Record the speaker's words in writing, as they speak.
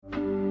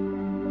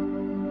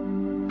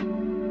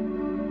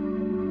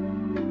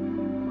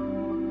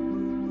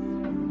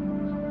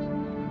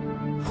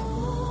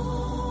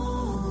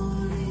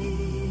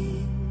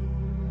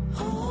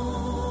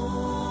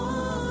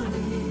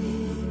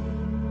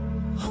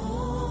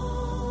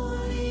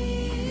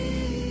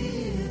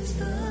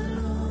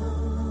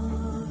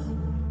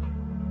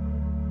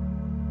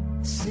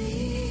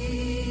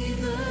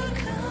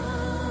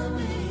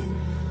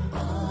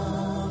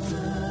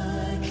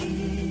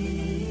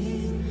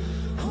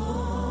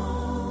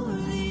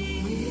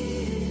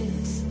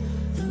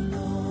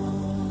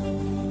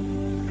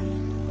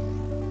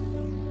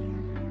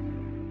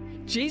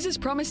Jesus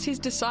promised his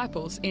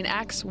disciples in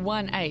Acts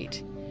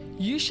 1:8,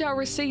 "You shall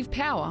receive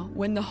power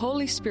when the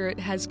Holy Spirit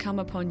has come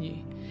upon you,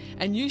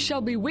 and you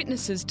shall be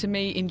witnesses to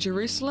me in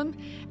Jerusalem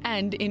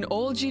and in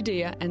all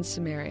Judea and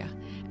Samaria,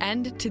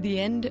 and to the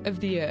end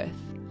of the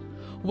earth."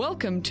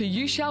 Welcome to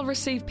You Shall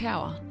Receive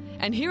Power,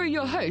 and here are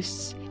your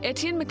hosts,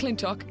 Etienne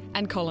McClintock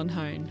and Colin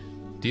Hone.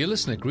 Dear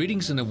listener,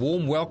 greetings and a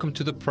warm welcome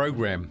to the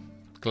program.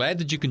 Glad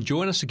that you can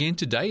join us again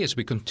today as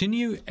we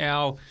continue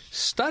our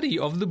study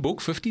of the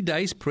book, 50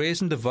 Days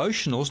Prayers and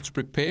Devotionals to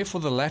Prepare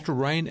for the Latter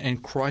Rain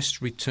and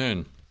Christ's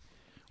Return.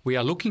 We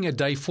are looking at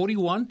day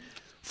 41,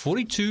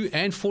 42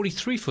 and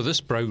 43 for this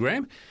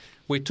program,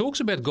 where it talks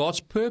about God's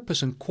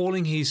purpose in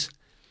calling his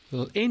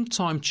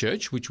end-time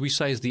church, which we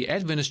say is the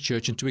Adventist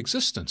church, into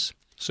existence.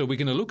 So we're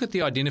going to look at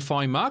the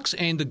identifying marks,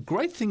 and the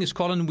great thing is,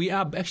 Colin, we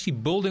are actually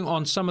building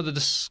on some of the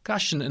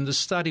discussion in the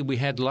study we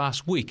had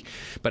last week.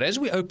 But as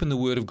we open the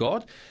Word of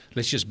God,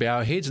 let's just bow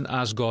our heads and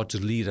ask God to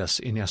lead us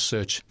in our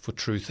search for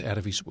truth out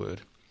of His Word.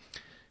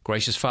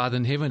 Gracious Father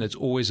in heaven, it's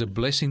always a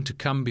blessing to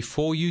come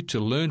before you, to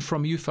learn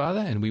from you,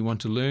 Father, and we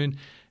want to learn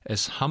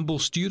as humble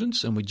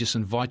students, and we just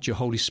invite your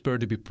Holy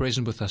Spirit to be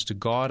present with us, to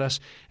guide us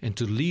and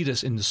to lead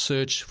us in the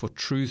search for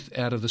truth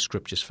out of the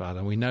Scriptures, Father.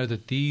 And we know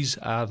that these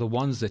are the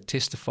ones that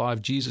testify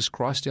of Jesus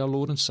Christ, our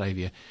Lord and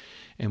Savior,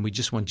 and we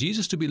just want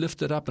Jesus to be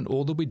lifted up in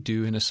all that we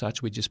do, and as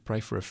such we just pray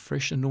for a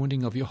fresh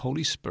anointing of your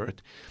Holy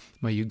Spirit.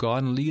 May you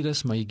guide and lead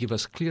us, may you give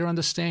us clear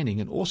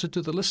understanding, and also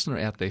to the listener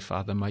out there,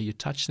 Father, may you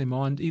touch their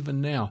mind even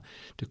now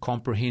to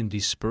comprehend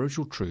these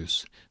spiritual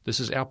truths.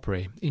 This is our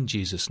prayer in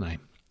Jesus'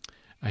 name.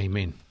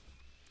 Amen.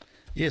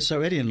 Yeah,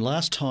 so Eddie, and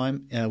last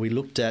time we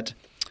looked at,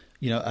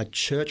 a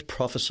church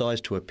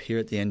prophesies to appear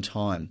at the end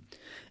time.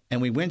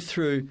 And we went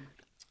through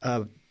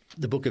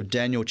the book of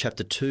Daniel,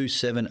 chapter 2,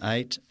 7,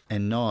 8,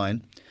 and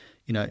 9,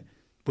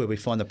 where we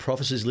find the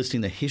prophecies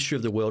listing the history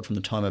of the world from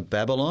the time of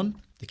Babylon,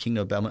 the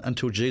kingdom of Babylon,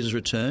 until Jesus'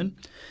 return.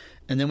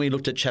 And then we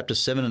looked at chapter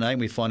 7 and 8,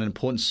 and we find an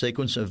important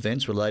sequence of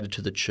events related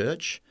to the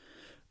church.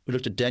 We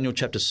looked at Daniel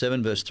chapter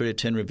 7, verse 3 to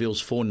 10,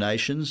 reveals 4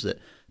 nations, that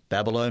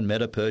Babylon,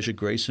 Medo, Persia,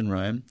 Greece, and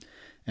Rome.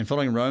 And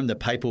following Rome, the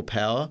papal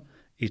power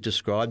is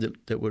described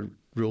that would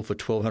rule for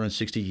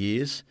 1,260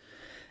 years.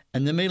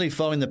 And then immediately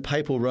following the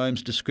papal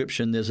Rome's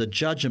description, there's a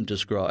judgment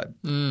described.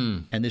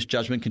 And this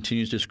judgment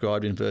continues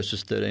described in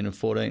verses 13 and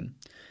 14.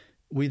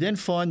 We then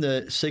find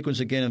the sequence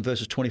again in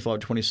verses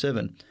 25 to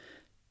 27.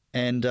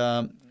 And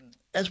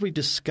as we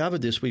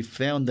discovered this, we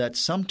found that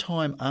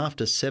sometime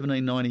after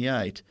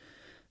 1798,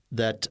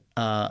 that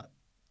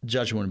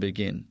judgment would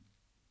begin.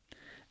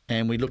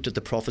 And we looked at the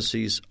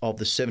prophecies of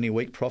the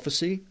 70-week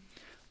prophecy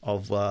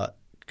of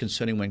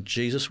concerning when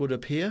Jesus would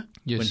appear,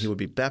 yes, when he would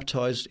be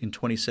baptized in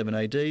 27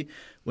 AD,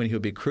 when he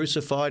would be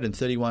crucified in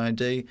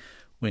 31 AD,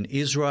 when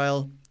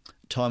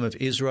time of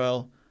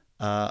Israel,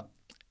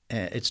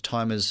 its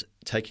time as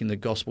taking the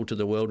gospel to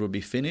the world would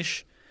be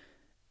finished,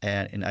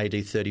 and in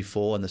AD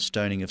 34 and the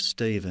stoning of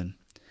Stephen.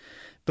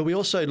 But we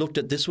also looked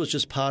at this was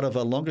just part of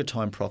a longer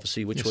time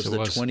prophecy, which was the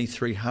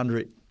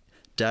 2300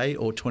 day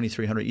or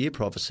 2300 year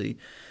prophecy,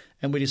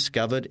 and we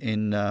discovered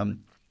in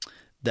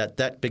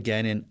that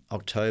began in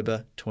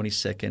October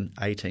 22nd,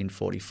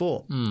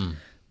 1844.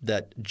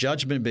 That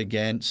judgment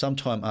began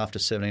sometime after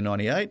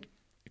 1798,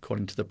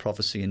 according to the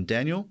prophecy in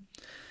Daniel,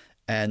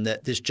 and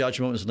that this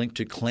judgment was linked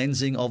to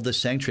cleansing of the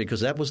sanctuary, because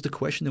that was the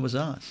question that was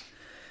asked.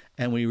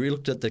 And we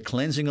looked at the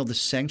cleansing of the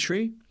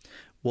sanctuary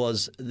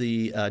was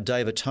the Day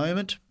of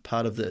Atonement,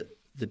 part of the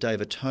Day of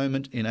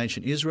Atonement in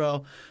ancient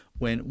Israel,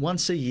 when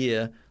once a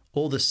year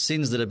all the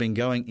sins that have been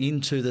going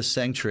into the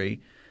sanctuary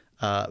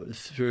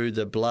through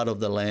the blood of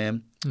the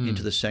Lamb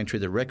into the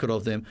sanctuary, the record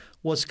of them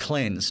was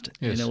cleansed.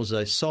 Yes. And it was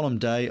a solemn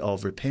day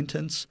of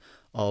repentance,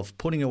 of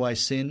putting away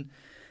sin.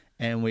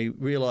 And we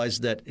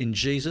realized that in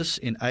Jesus,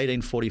 in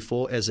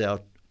 1844, as our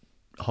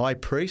high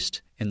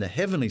priest in the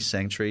heavenly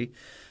sanctuary,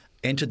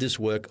 entered this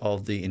work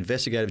of the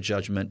investigative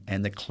judgment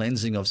and the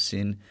cleansing of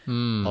sin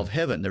of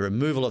heaven, the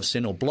removal of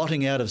sin or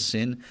blotting out of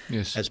sin,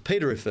 yes, as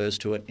Peter refers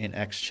to it in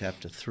Acts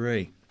chapter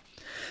 3.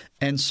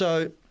 And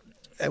so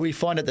we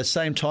find at the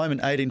same time in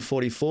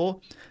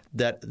 1844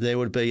 that there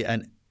would be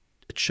a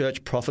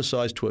church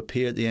prophesied to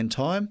appear at the end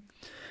time,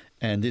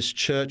 and this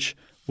church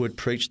would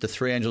preach the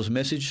 3 angels'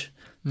 message.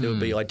 There would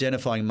be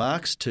identifying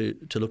marks to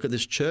look at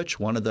this church.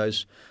 One of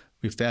those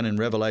we found in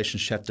Revelation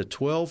chapter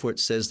 12, where it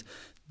says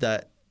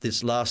that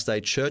this last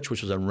day church,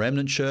 which was a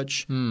remnant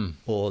church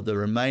or the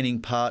remaining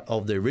part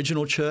of the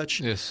original church,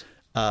 yes,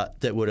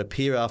 that would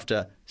appear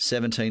after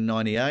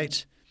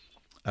 1798,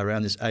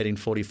 around this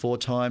 1844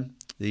 time,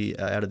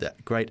 out of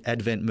that great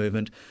Advent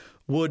movement,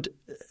 would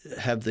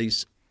have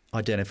these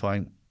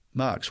identifying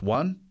marks.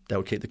 1, they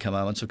would keep the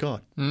commandments of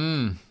God.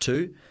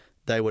 2,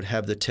 they would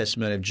have the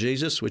testimony of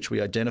Jesus, which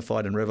we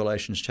identified in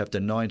Revelation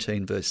chapter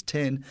 19, verse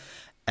 10.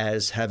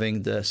 as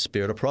having the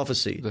spirit of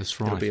prophecy. That's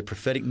right. It'll be a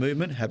prophetic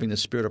movement having the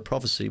spirit of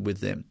prophecy with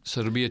them. So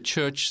it'll be a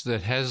church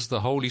that has the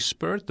Holy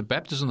Spirit, the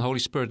baptism of the Holy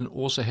Spirit, and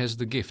also has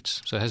the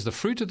gifts. So it has the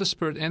fruit of the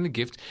Spirit and the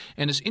gift.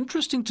 And it's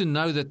interesting to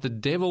know that the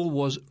devil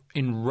was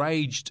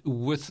enraged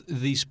with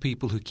these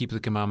people who keep the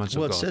commandments of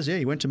God. Well, it says,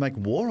 he went to make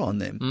war on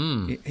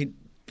them.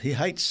 He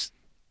hates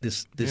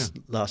this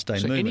last day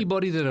so movement.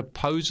 Anybody that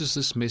opposes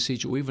this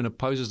message or even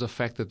opposes the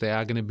fact that they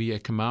are going to be a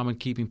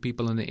commandment-keeping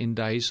people in the end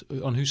days,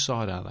 on whose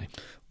side are they?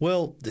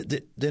 Well,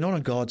 they're not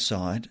on God's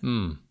side,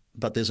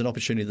 but there's an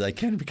opportunity that they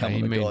can become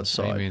on God's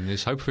side. Amen.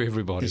 There's hope for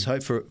everybody. There's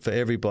hope for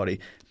everybody.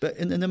 But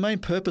and the main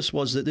purpose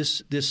was that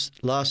this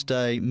last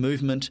day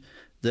movement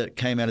that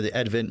came out of the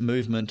Advent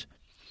movement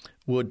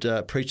would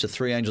preach the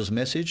three angels'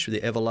 message,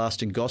 the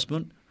everlasting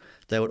gospel.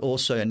 They would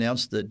also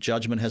announce that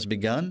judgment has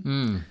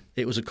begun.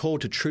 It was a call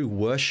to true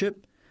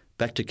worship,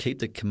 back to keep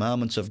the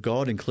commandments of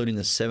God, including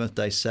the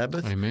seventh-day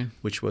Sabbath, Amen.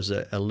 Which was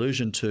an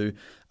allusion to,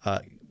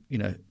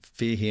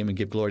 fear Him and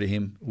give glory to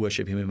Him,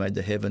 worship Him who made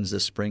the heavens, the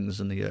springs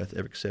and the earth,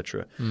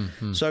 etc.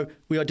 Mm-hmm. So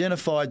we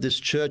identified this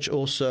church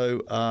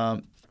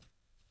also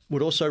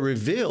would also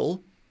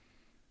reveal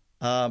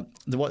what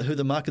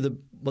the mark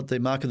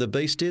of the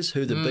beast is,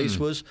 who the beast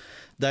was.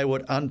 They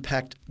would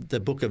unpack the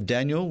book of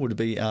Daniel, would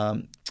be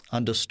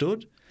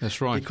understood. That's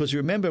right. Because you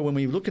remember when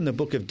we look in the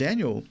book of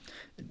Daniel,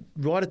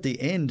 right at the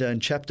end in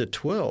chapter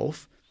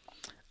 12,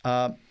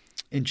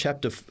 in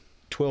chapter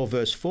 12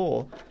 verse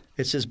 4,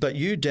 it says, "But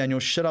you, Daniel,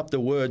 shut up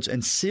the words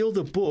and seal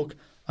the book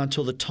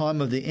until the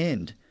time of the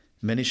end.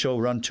 Many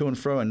shall run to and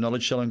fro and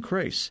knowledge shall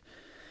increase."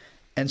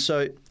 And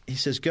so he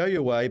says, go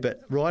your way,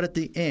 but right at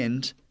the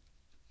end,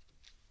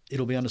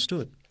 it'll be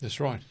understood.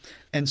 That's right.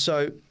 And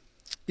so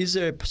is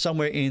there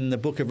somewhere in the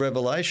book of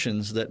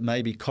Revelations that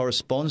maybe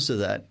corresponds to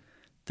that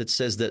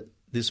says that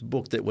this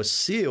book that was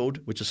sealed,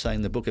 which is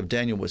saying the book of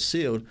Daniel was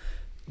sealed,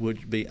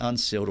 would be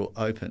unsealed or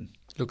open?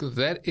 Look,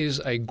 that is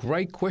a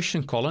great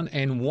question, Colin,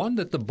 and one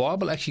that the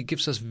Bible actually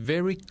gives us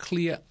very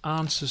clear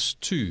answers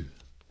to.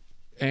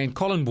 And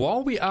Colin,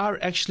 while we are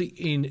actually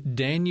in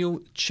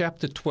Daniel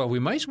chapter 12, we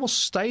may as well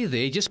stay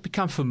there, just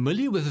become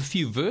familiar with a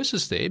few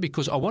verses there,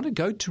 because I want to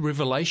go to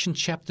Revelation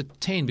chapter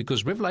 10,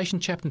 because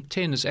Revelation chapter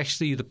 10 is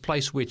actually the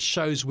place where it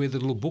shows where the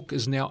little book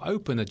is now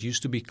open. It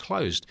used to be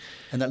closed.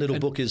 And that little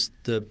book is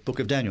the book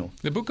of Daniel?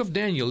 The book of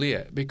Daniel,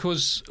 yeah,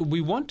 because we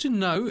want to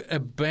know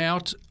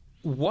about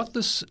what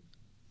this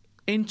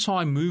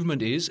end-time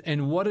movement is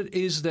and what it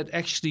is that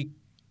actually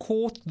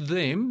caught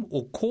them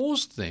or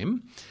caused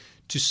them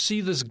to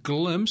see this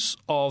glimpse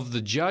of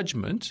the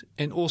judgment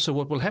and also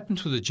what will happen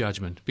to the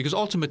judgment. Because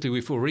ultimately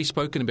we've already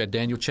spoken about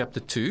Daniel chapter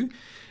 2,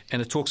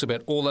 and it talks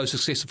about all those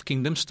successive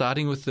kingdoms,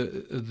 starting with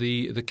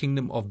the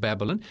kingdom of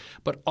Babylon.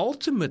 But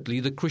ultimately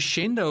the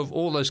crescendo of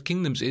all those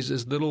kingdoms is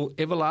this little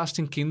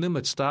everlasting kingdom.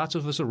 It starts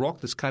off as a rock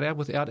that's cut out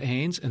without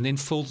hands and then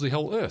fills the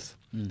whole earth.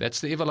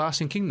 That's the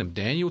everlasting kingdom.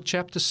 Daniel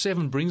chapter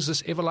 7 brings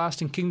this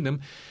everlasting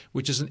kingdom,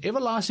 which is an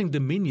everlasting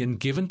dominion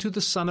given to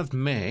the Son of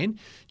Man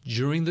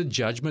during the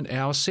judgment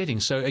hour setting.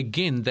 So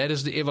again, that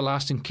is the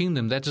everlasting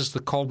kingdom. That is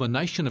the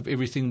culmination of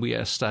everything we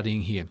are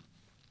studying here.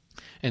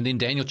 And then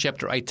Daniel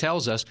chapter 8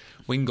 tells us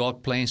when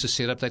God plans to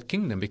set up that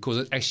kingdom, because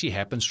it actually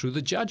happens through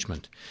the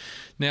judgment.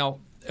 Now,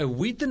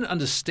 we didn't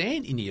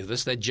understand any of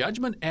this. That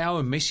judgment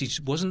hour message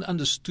wasn't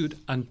understood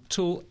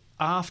until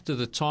after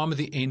the time of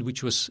the end,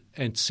 which was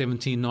in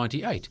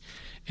 1798.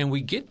 And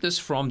we get this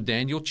from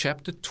Daniel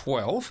chapter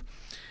 12.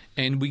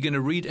 And we're going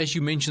to read, as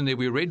you mentioned there,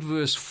 we read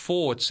verse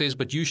 4. It says,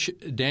 "But you,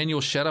 Daniel,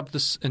 shut up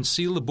this and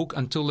seal the book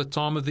until the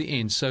time of the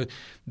end." So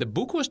the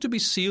book was to be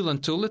sealed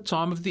until the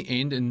time of the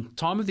end, and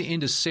time of the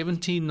end is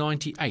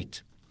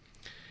 1798.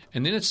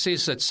 And then it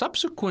says that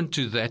subsequent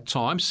to that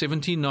time,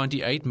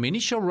 1798, many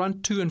shall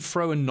run to and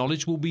fro and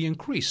knowledge will be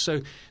increased.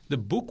 So the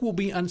book will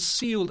be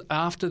unsealed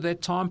after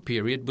that time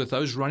period, with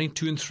those running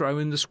to and fro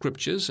in the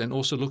scriptures and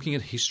also looking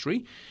at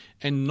history,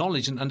 and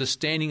knowledge and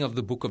understanding of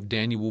the book of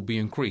Daniel will be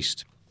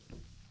increased.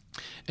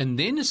 And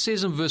then it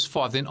says in verse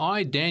 5, "Then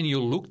I,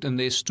 Daniel, looked, and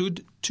there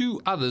stood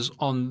two others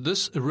on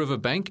this river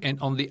bank and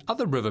on the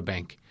other river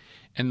bank.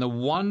 And the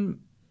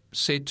one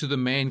said to the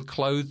man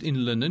clothed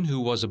in linen,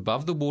 who was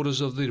above the waters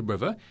of the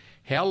river,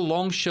 'How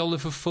long shall the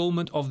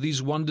fulfillment of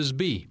these wonders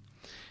be?'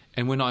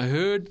 And when I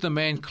heard the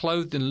man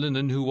clothed in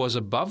linen, who was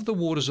above the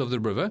waters of the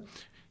river,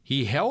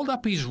 he held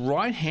up his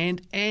right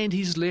hand and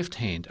his left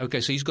hand."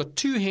 Okay, so he's got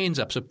two hands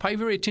up. So pay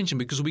very attention,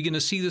 because we're going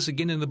to see this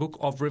again in the book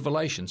of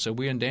Revelation. So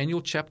we're in Daniel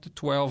chapter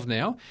 12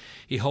 now.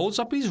 He holds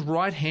up his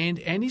right hand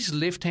and his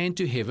left hand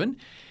to heaven,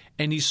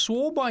 and he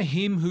swore by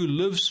him who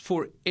lives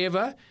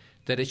forever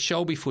that it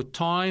shall be for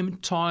time,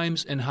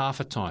 times, and half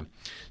a time.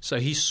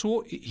 So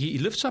he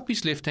lifts up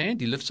his left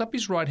hand, he lifts up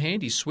his right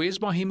hand, he swears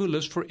by him who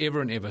lives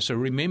forever and ever. So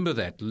remember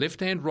that.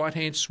 Left hand, right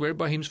hand, swear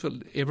by him forever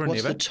and ever.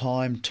 What's the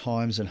time,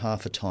 times, and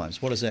half a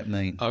times? What does that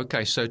mean?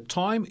 Okay, so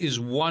time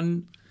is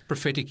one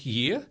prophetic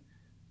year.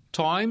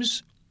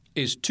 Times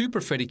is 2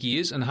 prophetic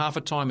years, and half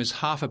a time is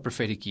half a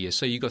prophetic year.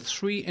 So you've got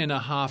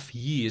 3.5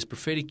 years,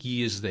 prophetic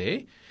years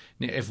there.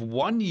 Now, if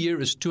 1 year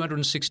is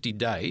 260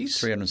 days...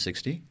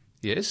 360.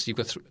 Yes, you've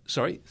got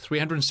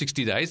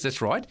 360 days.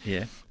 That's right.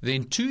 Yeah.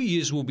 Then 2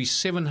 years will be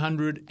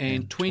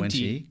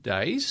 720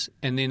 days,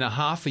 and then a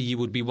half a year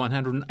would be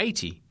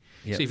 180.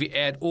 Yep. So if you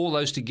add all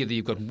those together,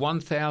 you've got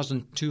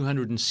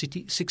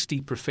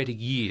 1,260 prophetic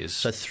years.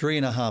 So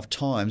 3.5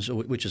 times,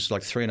 which is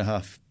like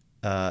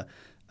 3.5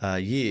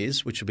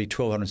 years, which would be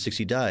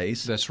 1,260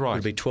 days. That's right.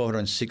 Would be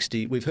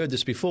 1,260. We've heard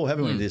this before,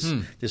 haven't we? This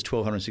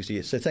 1,260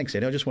 years. So thanks,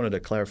 Eddie. I just wanted to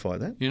clarify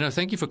that.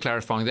 Thank you for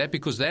clarifying that,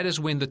 because that is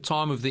when the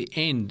time of the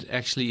end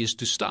actually is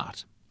to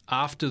start,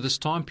 after this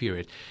time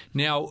period.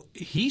 Now,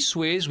 he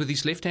swears with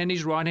his left hand and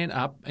his right hand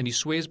up, and he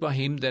swears by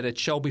him that it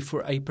shall be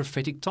for a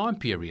prophetic time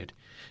period.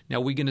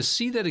 Now, we're going to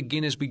see that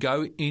again as we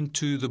go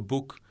into the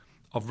book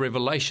of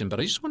Revelation.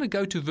 But I just want to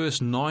go to verse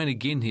 9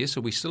 again here.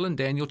 So we're still in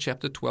Daniel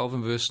chapter 12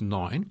 and verse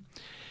 9.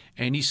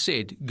 And he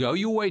said, "Go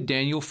your way,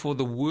 Daniel, for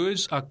the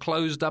words are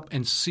closed up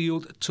and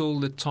sealed till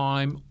the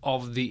time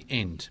of the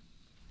end."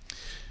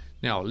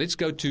 Now, let's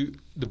go to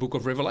the book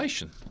of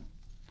Revelation,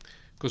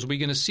 because we're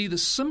going to see the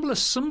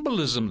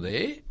symbolism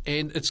there,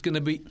 and it's going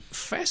to be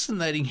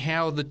fascinating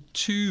how the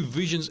two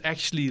visions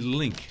actually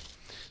link.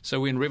 So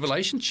we're in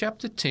Revelation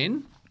chapter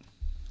 10,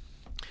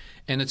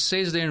 and it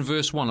says there in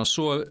verse 1, "I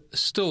saw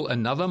still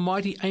another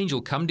mighty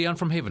angel come down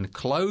from heaven,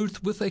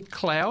 clothed with a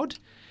cloud,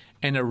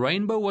 and a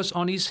rainbow was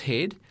on his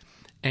head,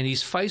 and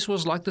his face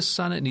was like the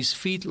sun, and his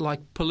feet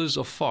like pillars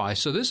of fire."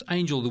 So this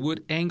angel, the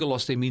word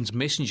angelos there means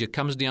messenger,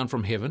 comes down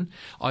from heaven.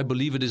 I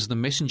believe it is the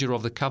messenger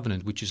of the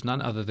covenant, which is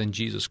none other than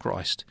Jesus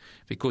Christ,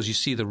 because you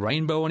see the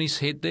rainbow on his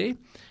head there,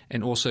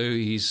 and also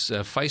his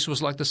face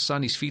was like the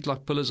sun, his feet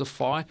like pillars of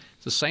fire.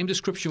 It's the same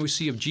description we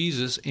see of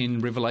Jesus in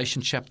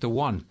Revelation chapter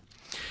 1.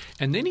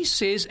 And then he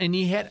says, "And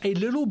he had a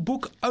little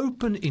book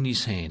open in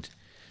his hand."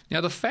 Now,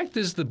 the fact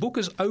is the book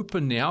is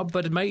open now,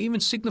 but it may even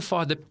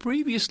signify that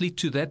previously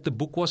to that the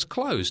book was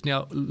closed.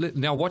 Now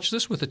watch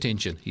this with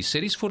attention. He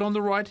set his foot on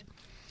the right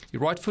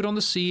foot on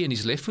the sea, and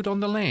his left foot on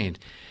the land.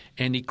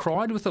 And he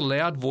cried with a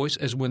loud voice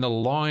as when a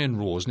lion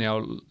roars.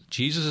 Now,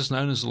 Jesus is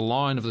known as the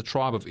Lion of the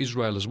tribe of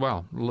Israel as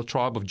well, the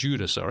tribe of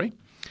Judah, sorry.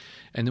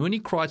 And when he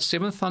cried,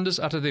 7 thunders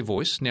uttered their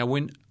voice. Now,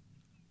 when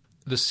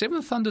the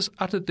 7 thunders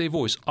uttered their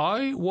voice,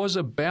 I was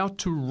about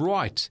to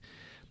write,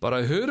 but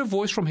I heard a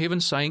voice from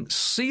heaven saying,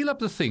 "Seal up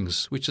the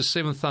things which the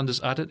 7 thunders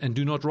uttered, and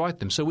do not write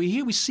them." So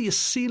here we see a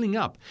sealing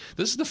up.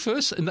 This is the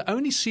first and the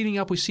only sealing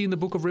up we see in the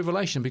book of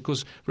Revelation,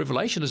 because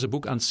Revelation is a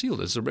book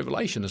unsealed. It's a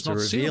revelation. It's not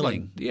revealing.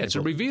 Sealing. Yeah, it's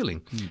a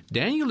revealing.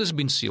 Daniel has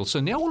been sealed. So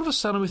now all of a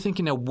sudden we're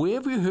thinking, now where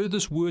have we heard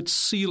this word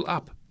seal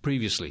up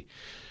previously?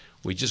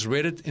 We just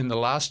read it in the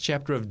last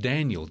chapter of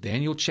Daniel,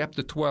 Daniel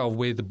chapter 12,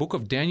 where the book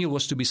of Daniel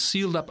was to be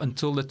sealed up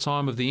until the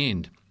time of the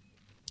end.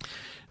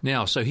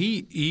 Now, so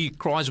he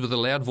cries with a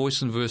loud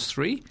voice in verse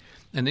 3,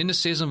 and then it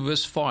says in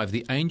verse 5,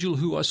 "The angel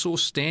who I saw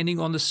standing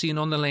on the sea and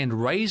on the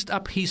land raised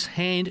up his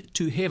hand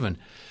to heaven."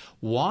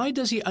 Why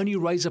does he only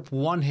raise up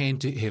one hand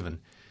to heaven?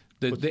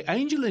 The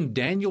angel in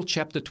Daniel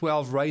chapter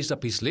 12 raised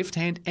up his left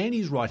hand and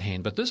his right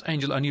hand, but this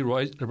angel only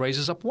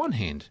raises up one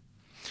hand.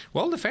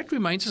 Well, the fact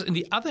remains is in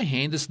the other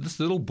hand is this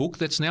little book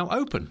that's now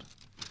open.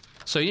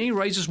 So he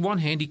raises one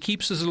hand, he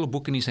keeps this little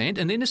book in his hand,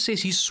 and then it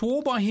says he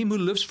swore by him who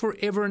lives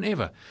forever and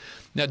ever.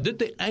 Now, did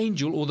the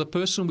angel or the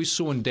person we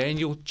saw in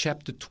Daniel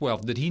chapter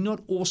 12, did he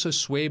not also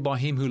swear by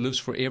him who lives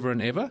forever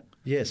and ever?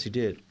 Yes, he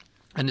did.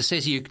 And it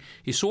says he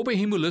swore by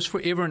him who lives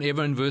forever and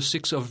ever in verse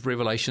 6 of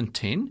Revelation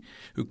 10,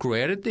 who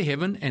created the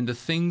heaven and the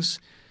things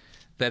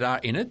that are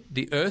in it,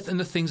 the earth and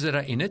the things that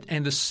are in it,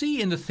 and the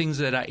sea and the things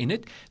that are in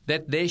it,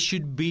 that there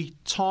should be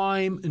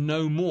time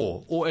no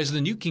more. Or as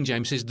the New King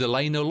James says,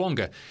 delay no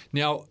longer.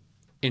 Now,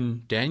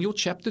 in Daniel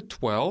chapter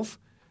 12,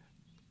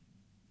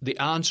 the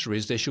answer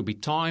is there should be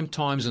time,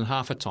 times, and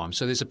half a time.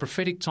 So there's a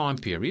prophetic time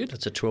period.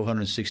 That's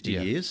 1,260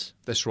 years.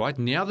 That's right.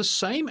 Now the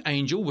same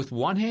angel with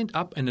one hand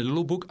up and a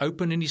little book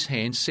open in his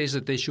hand says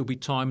that there shall be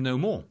time no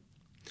more.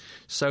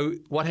 So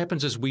what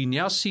happens is we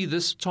now see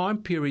this time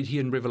period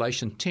here in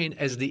Revelation 10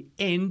 as the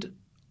end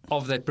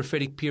of that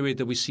prophetic period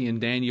that we see in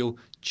Daniel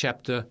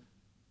chapter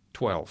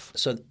 12.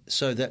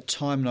 So that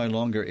time no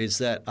longer, is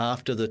that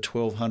after the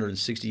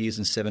 1,260 years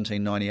in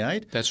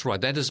 1798? That's right.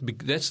 This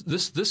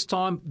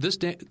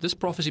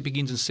prophecy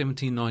begins in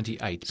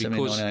 1798.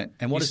 1798.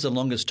 And what is the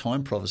longest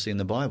time prophecy in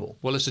the Bible?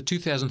 Well, it's the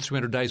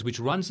 2,300 days, which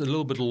runs a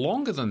little bit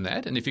longer than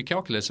that. And if you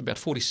calculate, it's about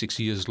 46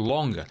 years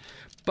longer.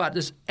 But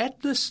it's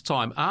at this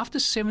time, after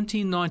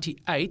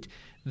 1798,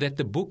 that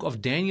the book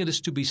of Daniel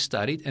is to be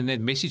studied and that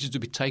message is to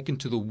be taken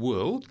to the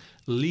world,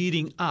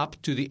 leading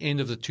up to the end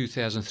of the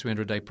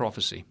 2,300-day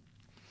prophecy.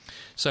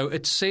 So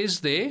it says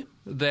there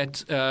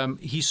that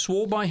he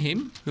swore by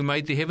him who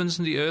made the heavens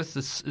and the earth,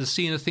 the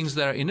sea and the things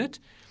that are in it,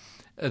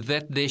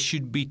 that there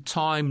should be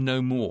time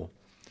no more.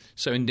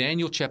 So in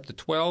Daniel chapter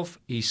 12,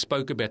 he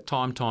spoke about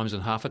time, times,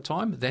 and half a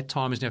time. That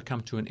time has now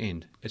come to an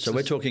end. So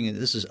we're talking,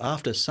 this is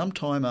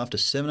sometime after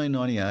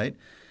 1798,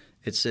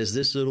 it says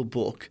this little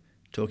book,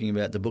 talking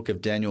about the book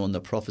of Daniel and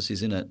the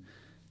prophecies in it,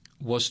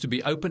 was to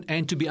be open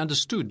and to be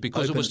understood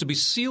because it was to be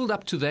sealed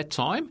up to that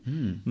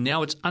time.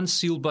 Now it's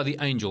unsealed by the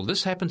angel.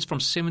 This happens from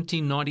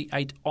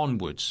 1798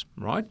 onwards,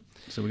 right?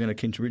 So we're going to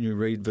continue to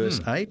read verse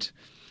 8.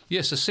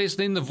 Yes, it says,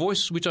 "Then the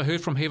voice which I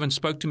heard from heaven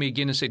spoke to me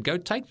again and said, Go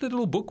take the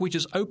little book which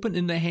is open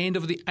in the hand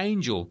of the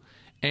angel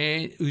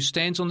and who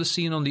stands on the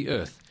sea and on the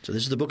earth." So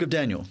this is the book of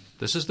Daniel.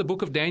 This is the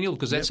book of Daniel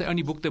because that's the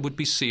only book that would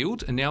be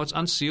sealed, and now it's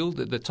unsealed.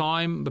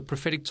 The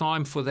prophetic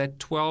time for that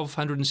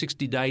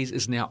 1260 days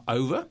is now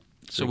over.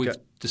 So we've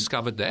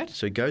discovered that.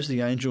 So he goes to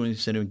the angel and he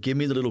said to him, "Give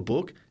me the little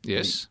book."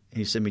 Yes. And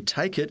he said to me,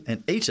 "Take it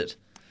and eat it."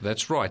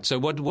 That's right. So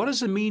what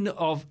does it mean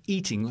of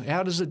eating?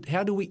 How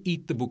do we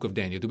eat the book of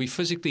Daniel? Do we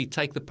physically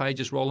take the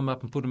pages, roll them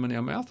up and put them in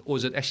our mouth, or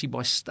is it actually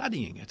by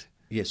studying it?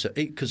 Yeah, so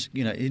eat, because,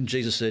 even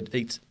Jesus said,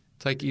 eat.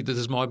 Eat, this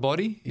is my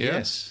body? Yeah.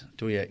 Yes.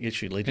 Do we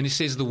actually? And he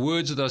says, the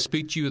words that I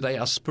speak to you, they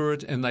are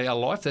spirit and they are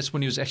life. That's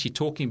when he was actually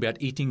talking about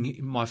eating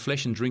my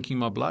flesh and drinking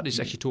my blood. He's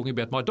actually talking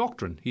about my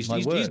doctrine. His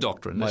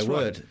doctrine. That's my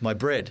word. Right. My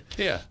bread.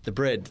 Yeah. The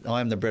bread.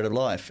 I am the bread of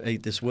life.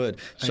 Eat this word.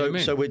 So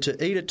we're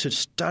to eat it, to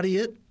study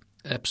it.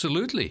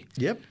 Absolutely.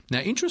 Yep.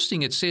 Now,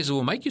 interesting, it says it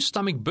will make your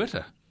stomach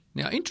bitter.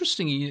 Now,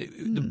 interesting,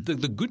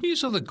 the good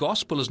news of the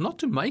gospel is not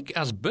to make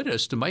us bitter,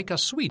 it's to make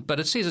us sweet. But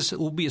it says it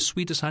will be as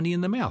sweet as honey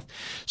in the mouth.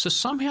 So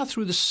somehow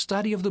through the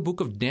study of the book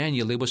of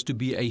Daniel, there was to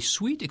be a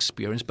sweet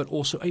experience, but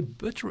also a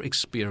bitter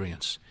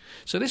experience.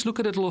 So let's look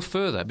at it a little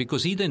further,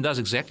 because he then does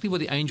exactly what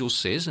the angel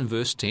says in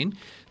verse 10.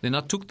 "Then I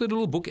took the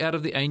little book out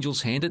of the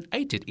angel's hand and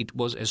ate it. It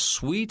was as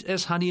sweet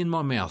as honey in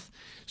my mouth."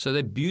 So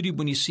that beauty,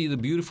 when you see the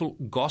beautiful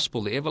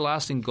gospel, the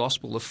everlasting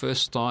gospel the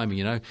first time,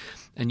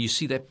 and you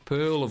see that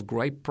pearl of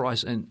great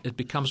price, and it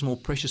becomes more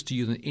precious to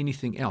you than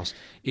anything else.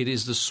 It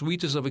is the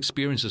sweetest of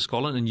experiences,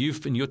 Colin, and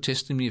you've, in your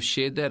testimony, have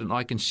shared that, and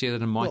I can share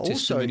that in my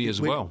testimony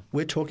as well.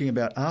 We're talking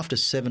about after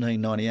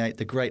 1798,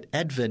 the great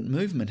Advent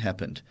movement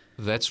happened.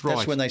 That's right.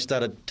 That's when they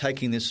started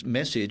taking this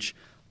message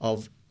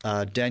of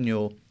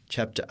Daniel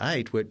chapter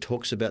 8, where it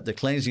talks about the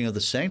cleansing of the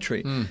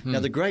sanctuary. Mm-hmm.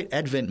 Now, the great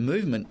Advent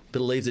movement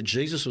believed that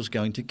Jesus was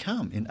going to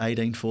come in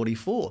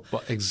 1844.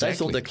 Well, exactly. They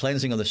thought the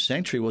cleansing of the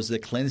sanctuary was the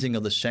cleansing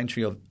of the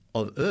sanctuary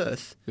of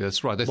earth.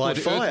 That's right. They by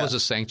thought fire. earth was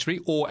a sanctuary,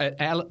 or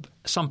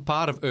some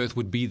part of earth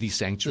would be the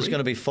sanctuary. There's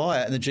going to be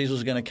fire, and then Jesus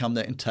was going to come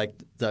there and take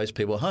those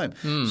people home.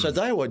 So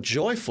they were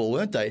joyful,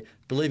 weren't they,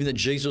 believing that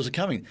Jesus was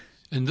coming.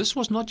 And this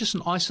was not just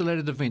an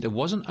isolated event. It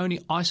wasn't only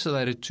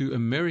isolated to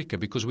America,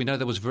 because we know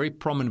that was very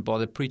prominent by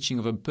the preaching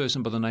of a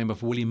person by the name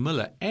of William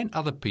Miller and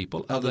other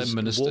people, other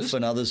ministers. Wolf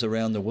and others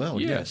around the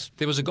world, yes.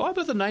 There was a guy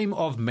by the name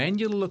of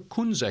Manuel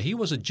Lacunza. He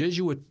was a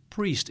Jesuit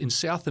priest in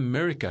South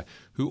America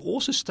who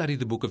also studied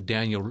the book of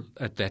Daniel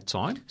at that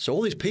time. So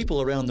all these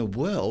people around the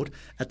world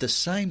at the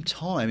same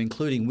time,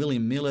 including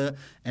William Miller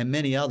and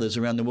many others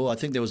around the world. I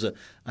think there was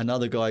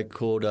another guy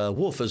called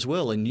Wolf as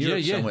well in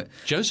Europe somewhere.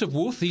 Joseph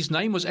Wolf, his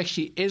name was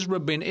actually Ezra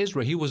ben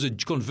Ezra. He was a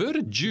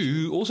converted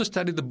Jew who also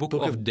studied the book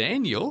of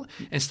Daniel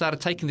and started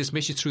taking this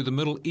message through the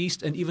Middle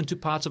East and even to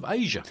parts of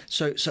Asia.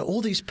 So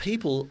all these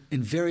people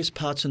in various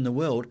parts in the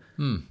world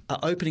are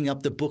opening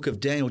up the book of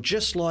Daniel,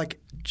 just like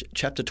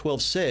chapter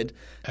 12 said.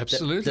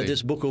 Absolutely. That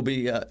this book will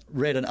be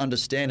read and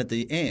understand at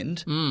the end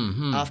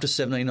after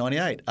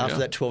 1798, after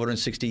that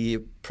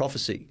 1260-year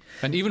prophecy.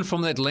 And even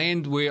from that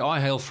land where I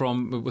hail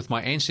from with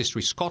my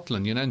ancestry,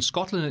 Scotland, in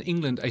Scotland and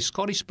England, a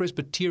Scottish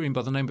Presbyterian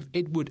by the name of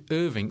Edward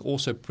Irving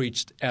also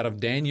preached out of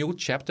Daniel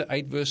chapter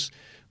 8, verse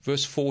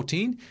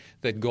 14,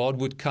 that God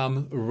would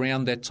come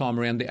around that time,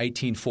 around the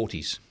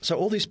 1840s. So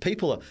all these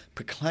people are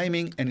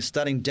proclaiming and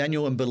studying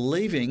Daniel and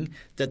believing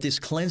that this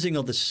cleansing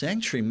of the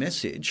sanctuary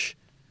message,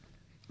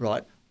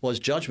 right, was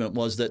judgment,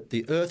 was that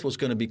the earth was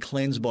going to be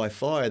cleansed by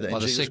fire, that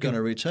Jesus was going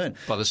to return.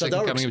 By the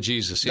second coming of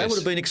Jesus, yes. They would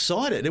have been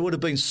excited. It would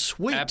have been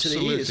sweet to the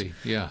ears.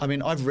 Yeah. I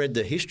mean, I've read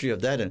the history of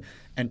that,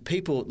 and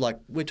people, like,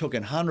 we're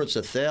talking hundreds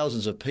of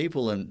thousands of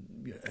people, and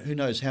who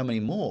knows how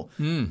many more,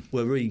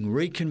 were being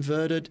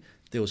reconverted.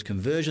 There was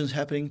conversions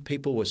happening.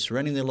 People were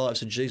surrendering their lives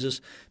to Jesus.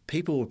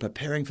 People were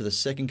preparing for the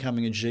second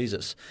coming of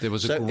Jesus. There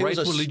was a great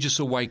religious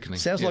awakening.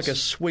 Sounds like a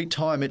sweet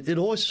time. It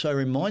also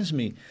reminds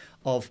me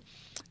of,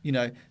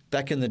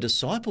 back in the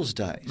disciples'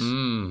 days.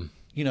 When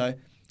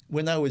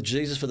they were with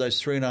Jesus for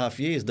those 3.5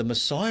 years, the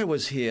Messiah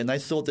was here, and they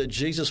thought that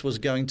Jesus was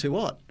going to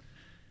what?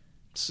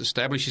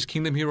 Establish his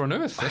kingdom here on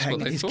earth. That's what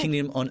they his thought.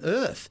 Kingdom on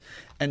earth.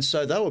 And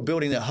so they were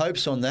building their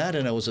hopes on that,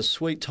 and it was a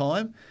sweet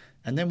time.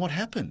 And then what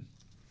happened?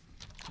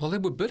 Well, they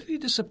were bitterly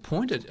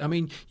disappointed. I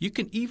mean, you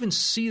can even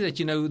see that,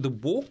 the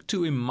walk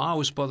to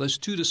Emmaus by those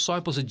two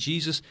disciples that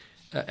Jesus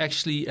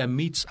actually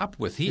meets up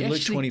with. In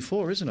Luke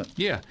 24, isn't it?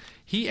 Yeah.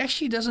 He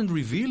actually doesn't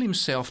reveal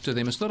himself to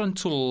them. It's not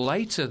until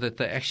later that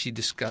they actually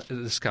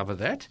discover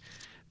that.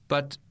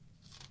 But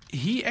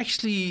he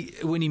actually,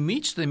 when he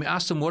meets them,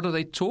 asks them, what are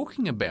they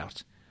talking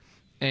about?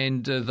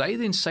 And they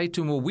then say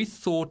to him, well, we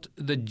thought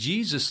that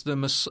Jesus,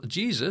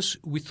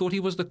 we thought he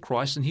was the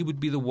Christ and he would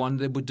be the one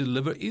that would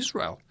deliver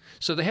Israel.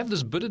 So they have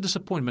this bitter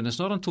disappointment. It's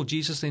not until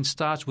Jesus then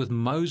starts with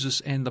Moses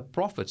and the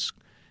prophets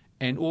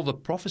and all the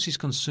prophecies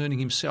concerning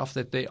himself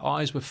that their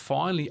eyes were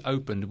finally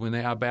opened when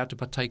they are about to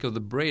partake of the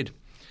bread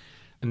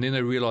And then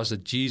they realized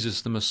that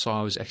Jesus, the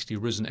Messiah, was actually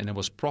risen, and it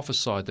was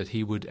prophesied that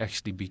he would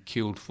actually be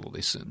killed for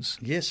their sins.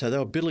 Yeah, so they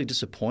were bitterly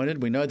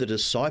disappointed. We know the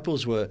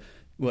disciples were,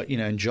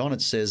 in John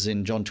it says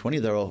in John 20,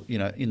 they were all,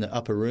 in the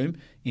upper room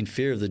in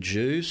fear of the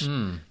Jews.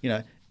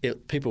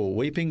 People were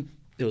weeping.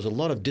 There was a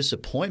lot of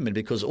disappointment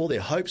because all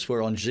their hopes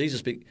were on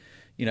Jesus,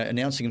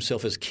 announcing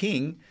himself as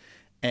king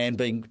and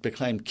being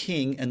proclaimed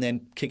king and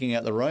then kicking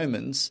out the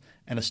Romans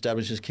and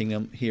establishing his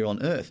kingdom here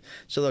on earth.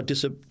 So they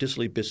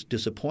were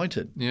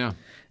disappointed. Yeah.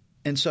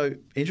 And so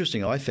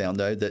interesting, I found,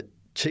 though, that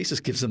Jesus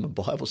gives them a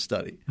Bible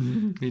study.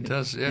 He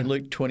does, yeah. In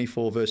Luke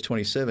 24, verse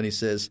 27, he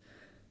says,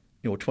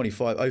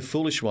 25, "O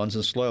foolish ones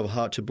and slow of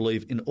heart to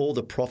believe in all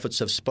the prophets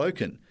have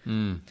spoken.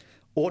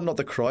 Ought not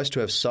the Christ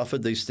to have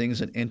suffered these things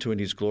and enter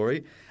into his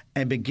glory?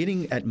 And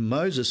beginning at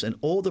Moses and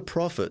all the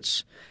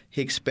prophets,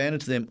 he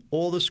expanded to them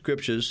all the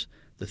scriptures,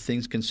 the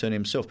things concerning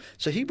himself."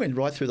 So he went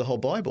right through the whole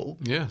Bible.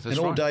 Yeah, that's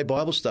an all-day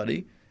Bible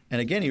study.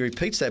 And again, he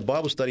repeats that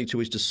Bible study to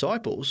his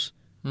disciples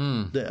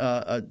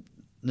the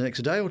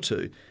next day or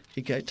two.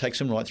 He takes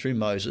them right through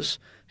Moses.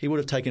 He would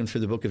have taken them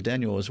through the book of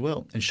Daniel as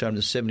well and shown them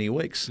the 70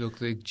 weeks.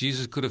 Look,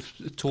 Jesus could have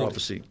taught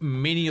prophecy.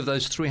 Many of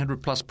those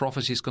 300-plus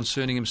prophecies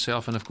concerning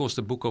himself, and of course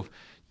the book of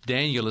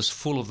Daniel is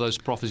full of those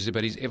prophecies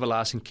about his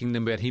everlasting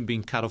kingdom, about him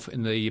being cut off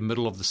in the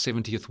middle of the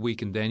 70th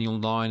week in Daniel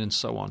 9 and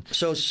so on.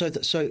 So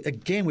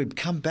again, we've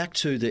come back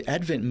to the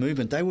Advent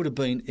movement. They would have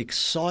been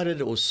excited.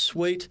 It was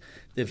sweet.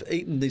 They've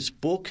eaten this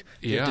book.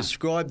 They've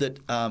described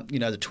that,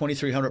 the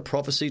 2300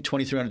 prophecy,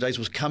 2300 days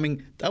was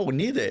coming. They were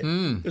near there.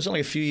 It was only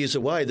a few years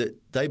away that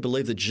they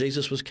believed that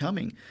Jesus was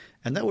coming.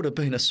 And that would have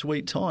been a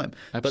sweet time.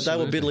 Absolutely. But they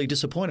were bitterly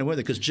disappointed, weren't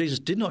they? Because Jesus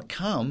did not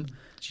come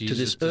to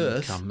this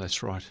earth.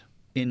 That's right.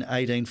 In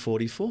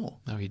 1844.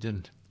 No, he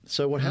didn't.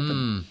 So what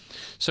happened?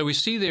 So we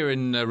see there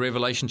in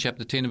Revelation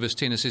chapter 10 verse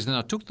 10, it says, "Then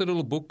I took the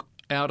little book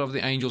out of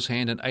the angel's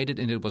hand and ate it,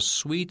 and it was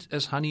sweet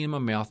as honey in my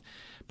mouth.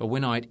 But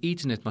when I had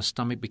eaten it, my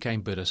stomach became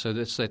bitter." So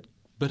that's that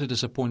bitter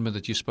disappointment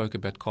that you spoke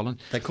about, Colin.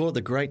 They call it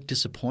the great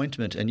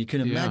disappointment. And you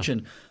can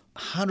imagine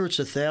hundreds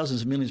of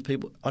thousands, millions of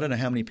people. I don't know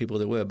how many people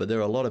there were, but there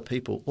are a lot of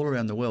people all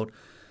around the world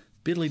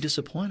bitterly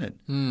disappointed.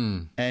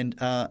 And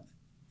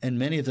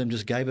many of them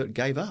just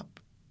gave up.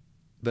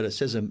 But it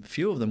says a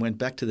few of them went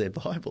back to their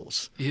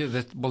Bibles. Yeah,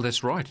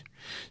 that's right.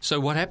 So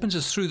what happens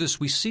is through this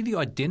we see the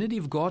identity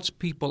of God's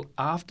people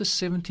after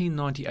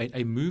 1798,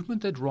 a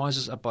movement that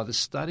rises up by the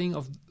studying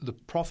of the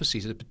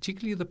prophecies,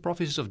 particularly the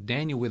prophecies of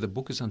Daniel where the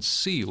book is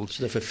unsealed.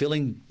 So they're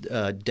fulfilling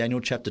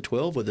Daniel chapter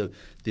 12 where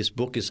this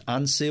book is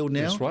unsealed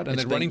now. That's right, and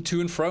they're running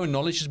to and fro, and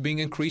knowledge is being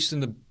increased in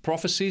the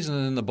prophecies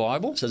and in the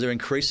Bible. So they're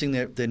increasing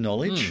their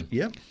knowledge.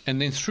 Yep.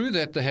 And then through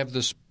that they have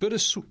this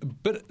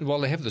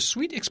they have the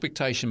sweet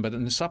expectation, but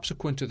in the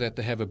subsequent to that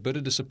they have a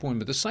bitter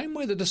disappointment. The same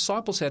way the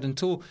disciples had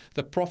until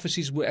the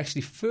prophecies were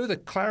actually further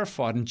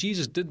clarified, and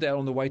Jesus did that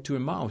on the way to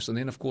Emmaus. And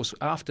then, of course,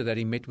 after that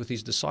he met with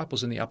his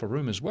disciples in the upper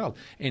room as well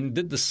and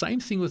did the same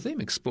thing with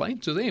them,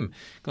 explained to them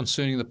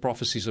concerning the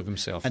prophecies of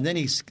himself. And then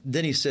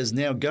he says,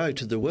 "Now go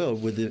to the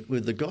world with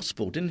the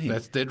gospel," didn't he?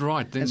 That's dead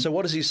right. Then, and so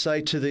what does he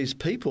say to these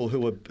people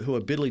who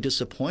are bitterly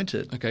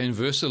disappointed? Okay, in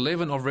verse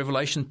 11 of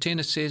Revelation 10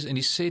 it says, "And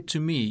he said to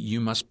me,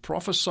 you must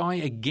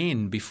prophesy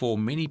again before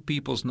many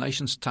peoples,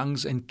 nations,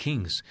 tongues, and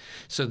kings."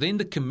 So then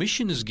the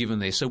commission is given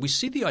there. So we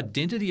see the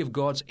identity of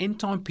God's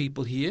end-time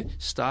people here,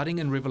 starting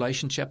in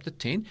Revelation chapter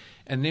 10,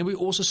 and then we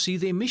also see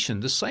their mission,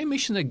 the same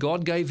mission that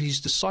God gave his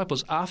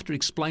disciples after he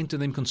explained to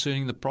them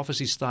concerning the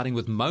prophecies starting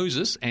with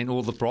Moses and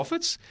all the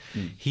prophets.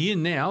 Here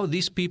now,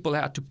 these people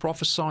are to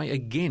prophesy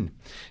again.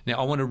 Now,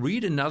 I want to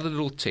read another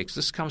little text.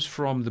 This comes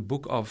from the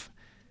book of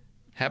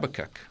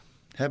Habakkuk.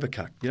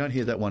 Habakkuk. You don't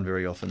hear that one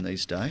very often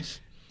these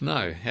days.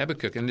 No,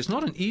 Habakkuk. And it's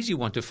not an easy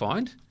one to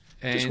find.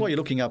 Just while you're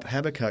looking up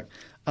Habakkuk,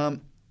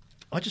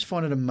 I just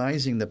find it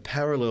amazing the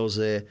parallels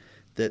there,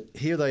 that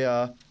here they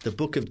are, the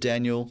book of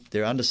Daniel,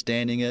 they're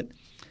understanding it,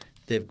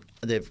 they've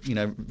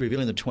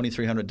revealing the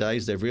 2300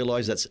 days, they've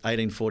realized that's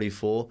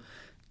 1844,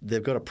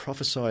 they've got to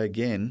prophesy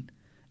again,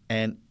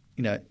 and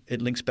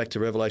it links back to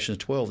Revelation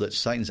 12 that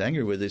Satan's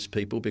angry with these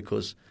people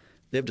because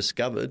they've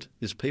discovered,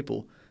 this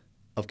people,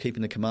 of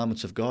keeping the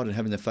commandments of God and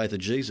having the faith of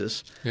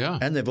Jesus. Yeah.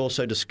 And they've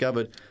also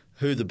discovered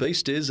who the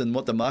beast is and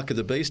what the mark of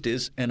the beast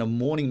is, and a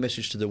warning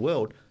message to the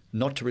world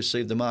not to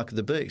receive the mark of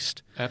the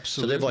beast.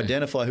 Absolutely. So they've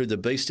identified who the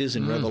beast is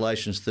in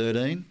Revelation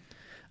 13.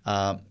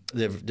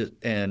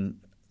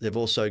 They've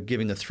also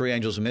given the three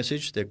angels a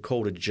message. They're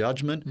called to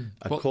judgment,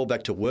 a call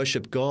back to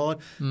worship God.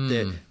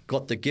 They've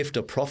got the gift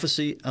of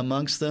prophecy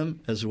amongst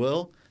them as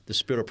well, the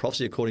spirit of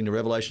prophecy according to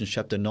Revelation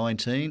chapter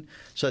 19.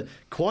 So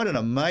quite an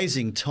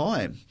amazing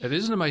time. It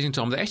is an amazing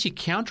time. They're actually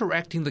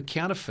counteracting the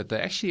counterfeit.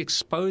 They're actually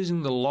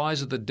exposing the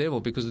lies of the devil,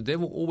 because the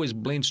devil always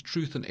blends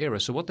truth and error.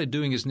 So what they're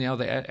doing is now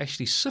they're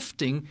actually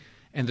sifting,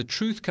 and the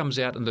truth comes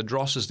out, and the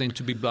dross is then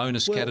to be blown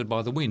and scattered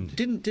by the wind.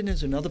 Didn't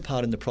there's another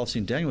part in the prophecy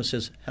in Daniel that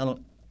says how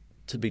long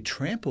to be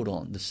trampled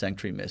on, the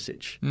sanctuary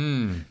message.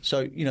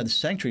 So, the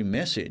sanctuary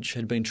message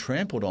had been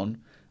trampled on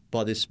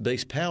by this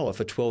beast power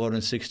for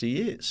 1,260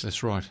 years.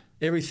 That's right.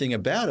 Everything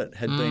about it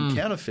had been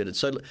counterfeited.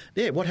 So,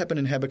 what happened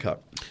in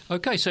Habakkuk?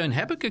 Okay, so in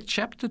Habakkuk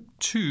chapter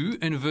 2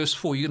 and verse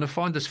 4, you're going to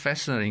find this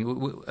fascinating.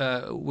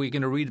 We're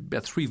going to read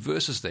about 3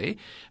 verses there.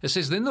 It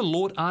says, "Then the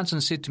Lord answered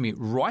and said to me,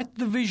 write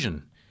the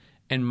vision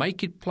and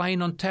make it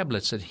plain on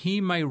tablets, that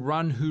he may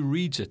run who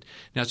reads it."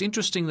 Now, it's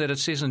interesting that it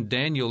says in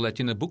Daniel that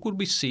the book will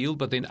be sealed,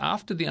 but then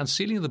after the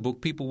unsealing of the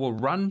book, people will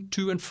run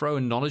to and fro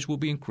and knowledge will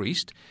be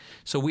increased.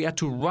 So we are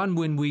to run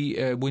when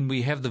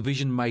we have the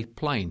vision made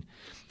plain.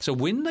 So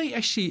when they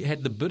actually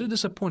had the bitter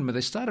disappointment,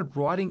 they started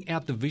writing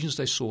out the visions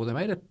they saw. They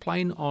made it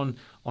plain on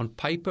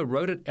paper,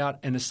 wrote it out,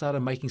 and it started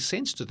making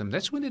sense to them.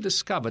 That's when they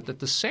discovered that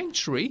the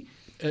sanctuary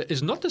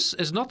is not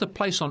the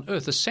place on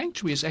earth. The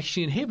sanctuary is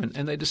actually in heaven,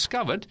 and they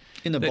discovered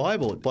in the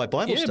Bible by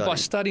Bible study. By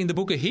studying the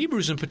book of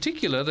Hebrews in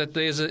particular, that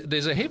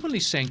there's a heavenly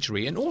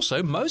sanctuary. And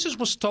also Moses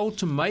was told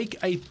to make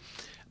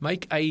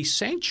a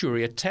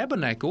sanctuary, a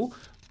tabernacle,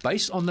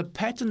 based on the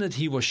pattern that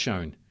he was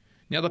shown.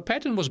 Now the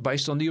pattern was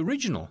based on the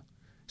original.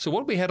 So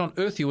what we had on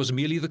earth here was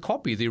merely the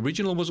copy. The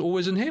original was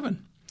always in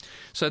heaven.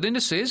 So then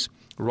it says,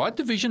 write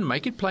the vision,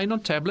 make it plain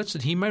on tablets,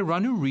 that he may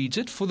run who reads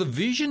it, for the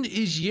vision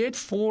is yet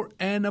for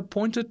an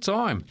appointed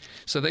time.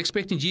 So they're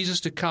expecting Jesus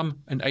to come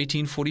in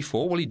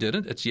 1844. Well, he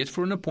didn't. It's yet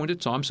for an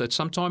appointed time, so it's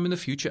sometime in the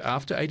future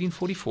after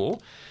 1844.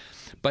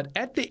 But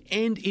at the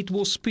end it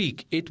will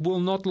speak, it will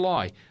not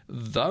lie.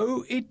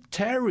 Though it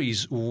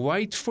tarries,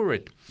 wait for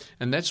it.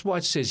 And that's why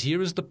it says,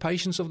 here is the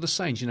patience of the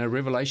saints.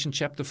 Revelation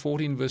chapter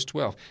 14, verse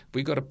 12.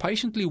 We've got to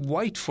patiently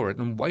wait for it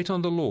and wait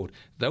on the Lord.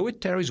 Though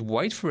it tarries,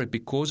 wait for it,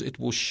 because it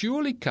will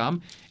surely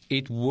come,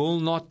 it will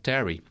not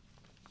tarry.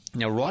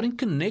 Now, right in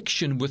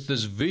connection with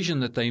this vision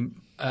that they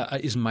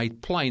is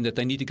made plain, that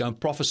they need to go and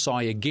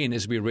prophesy again,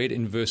 as we read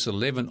in verse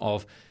 11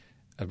 of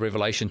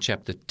Revelation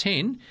chapter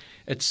 10,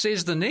 it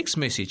says the next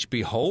message,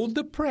 behold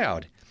the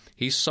proud,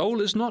 his soul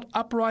is not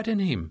upright in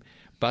him,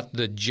 but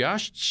the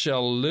just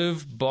shall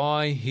live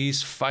by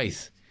his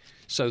faith.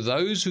 So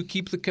those who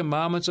keep the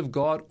commandments of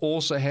God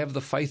also have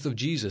the faith of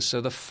Jesus.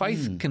 So the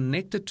faith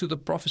connected to the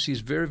prophecy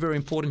is very, very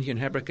important here in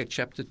Habakkuk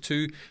chapter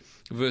 2,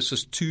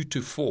 verses 2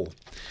 to 4.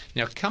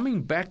 Now,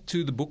 coming back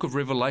to the book of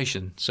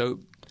Revelation, so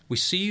we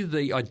see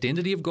the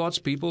identity of God's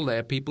people. They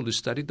are people who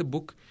studied the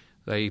book.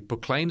 They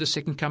proclaim the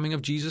second coming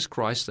of Jesus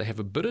Christ. They have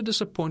a bitter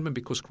disappointment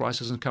because Christ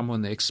hasn't come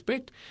when they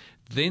expect.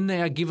 Then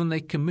they are given their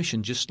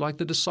commission, just like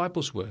the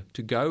disciples were,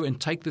 to go and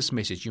take this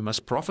message. You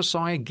must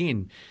prophesy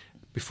again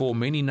before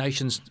many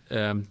nations,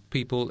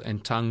 people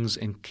and tongues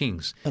and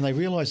kings. And they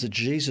realized that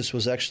Jesus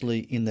was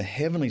actually in the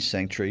heavenly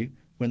sanctuary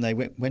when they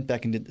went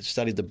back and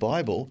studied the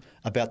Bible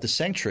about the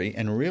sanctuary,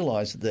 and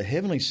realized that the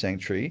heavenly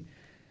sanctuary,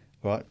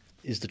 right,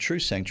 is the true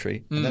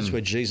sanctuary. And that's where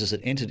Jesus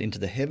had entered into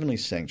the heavenly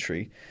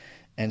sanctuary.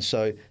 And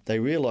so they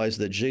realized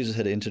that Jesus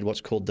had entered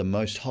what's called the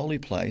most holy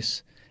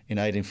place in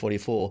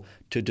 1844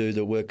 to do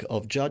the work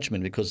of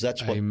judgment, because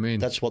that's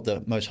what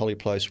the most holy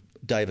place,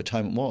 Day of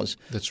Atonement, was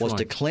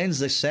to cleanse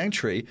the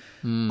sanctuary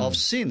of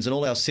sins. And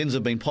all our sins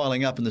have been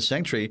piling up in the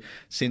sanctuary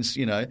since,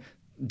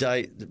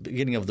 the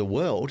beginning of the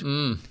world.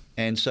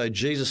 And so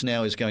Jesus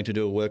now is going to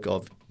do a work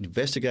of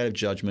investigative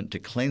judgment to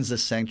cleanse the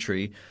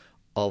sanctuary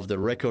of the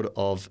record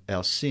of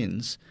our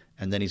sins.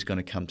 And then he's going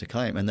to come to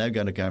claim. And they're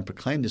going to go and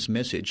proclaim this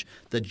message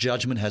that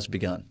judgment has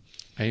begun.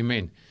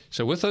 Amen.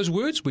 So with those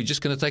words, we're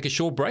just going to take a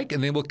short break,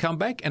 and then we'll come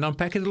back and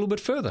unpack it a little bit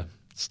further.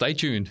 Stay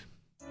tuned.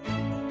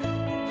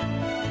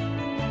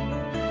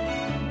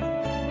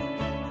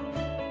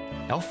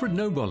 Alfred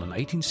Nobel in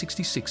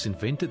 1866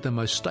 invented the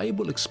most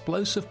stable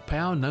explosive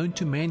power known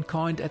to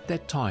mankind at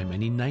that time,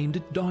 and he named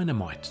it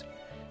dynamite,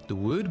 the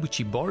word which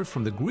he borrowed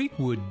from the Greek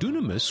word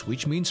dunamis,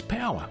 which means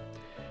power.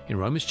 In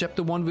Romans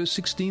chapter 1 verse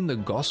 16, the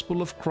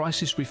gospel of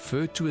Christ is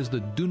referred to as the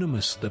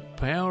dunamis, the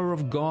power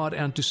of God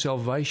unto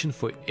salvation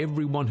for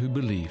everyone who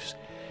believes.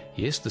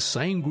 Yes, the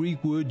same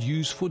Greek word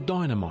used for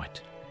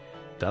dynamite.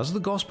 Does the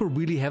gospel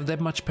really have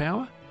that much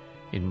power?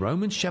 In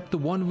Romans chapter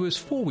 1 verse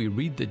 4 we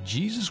read that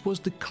Jesus was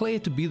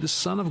declared to be the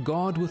Son of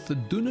God with the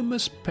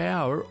dunamis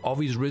power of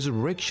his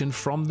resurrection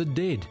from the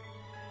dead.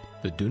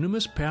 The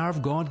dunamis power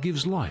of God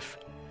gives life.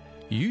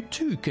 You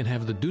too can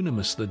have the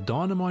dunamis, the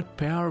dynamite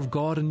power of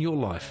God in your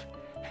life.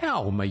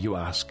 How, may you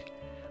ask?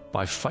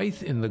 By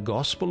faith in the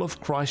gospel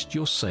of Christ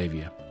your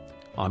Savior.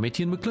 I'm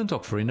Etienne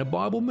McClintock for In a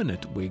Bible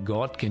Minute, where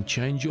God can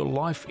change your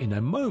life in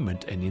a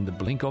moment and in the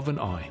blink of an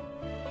eye.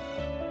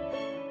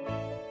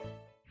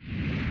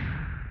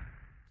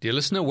 Dear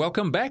listener,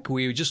 welcome back.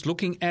 We were just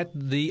looking at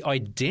the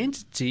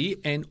identity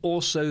and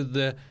also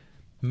the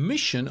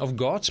mission of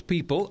God's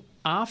people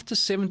after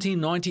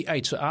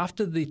 1798, so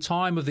after the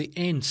time of the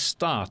end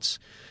starts.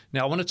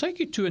 Now, I want to take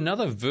you to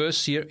another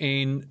verse here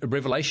in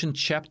Revelation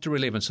chapter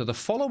 11. So the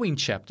following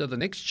chapter, the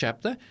next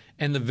chapter,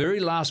 and the very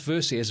last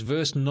verse here is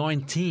verse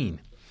 19.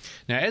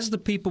 Now, as the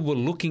people were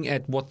looking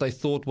at what they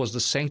thought was the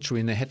sanctuary,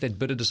 and they had that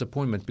bitter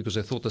disappointment because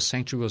they thought the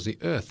sanctuary was the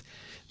earth,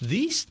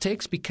 these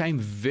texts became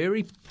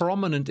very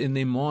prominent in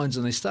their minds,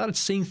 and they started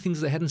seeing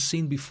things they hadn't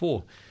seen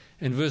before.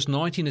 In verse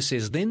 19 it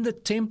says, "Then the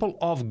temple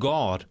of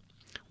God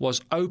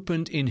was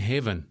opened in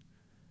heaven,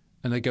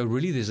 And they go,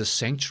 really, there's a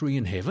sanctuary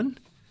in heaven?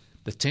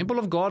 The temple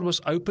of God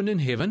was opened in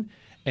heaven,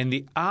 and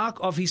the ark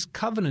of his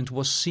covenant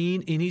was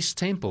seen in his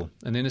temple.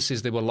 And then it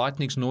says there were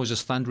lightnings,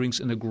 noises, thunderings,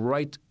 and a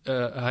great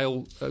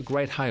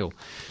hail.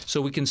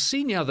 So we can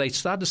see now they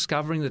start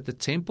discovering that the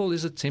temple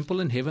is a temple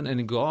in heaven,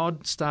 and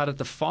God started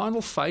the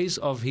final phase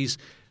of his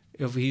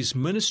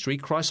ministry,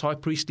 Christ's high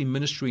priestly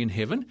ministry in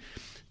heaven,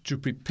 to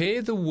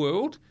prepare the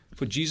world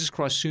for Jesus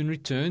Christ's soon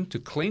return, to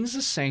cleanse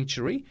the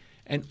sanctuary,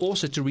 and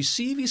also to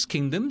receive his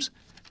kingdoms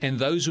and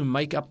those who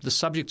make up the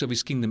subject of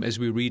his kingdom, as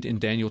we read in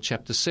Daniel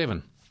chapter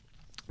 7.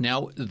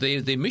 Now,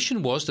 their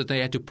mission was that they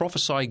had to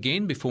prophesy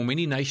again before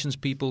many nations,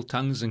 people,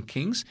 tongues, and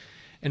kings.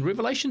 In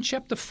Revelation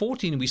chapter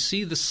 14, we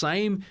see the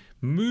same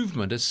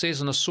movement. It says,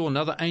 "And I saw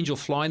another angel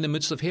fly in the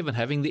midst of heaven,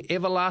 having the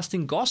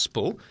everlasting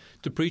gospel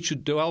to preach to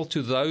dwell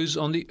to those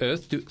on the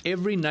earth, to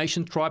every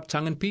nation, tribe,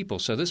 tongue, and people."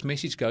 So this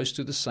message goes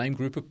to the same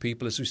group of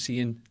people as we see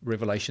in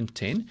Revelation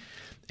 10.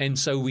 And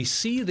so we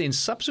see then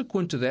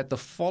subsequent to that the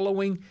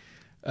following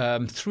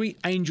three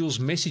angels'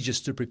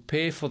 messages to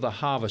prepare for the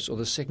harvest or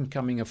the second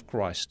coming of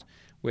Christ,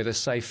 where they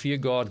say, "Fear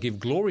God, give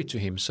glory to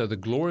him." So the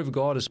glory of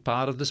God is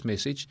part of this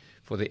message.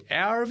 "For the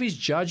hour of his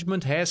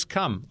judgment has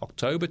come,"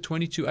 October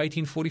 22,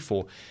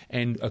 1844,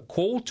 "and a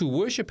call to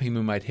worship him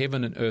who made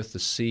heaven and earth, the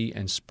sea,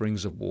 and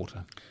springs of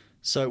water."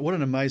 So what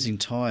an amazing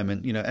time.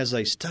 And, as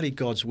they studied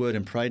God's word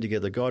and prayed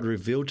together, God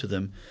revealed to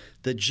them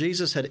that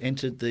Jesus had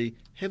entered the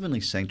heavenly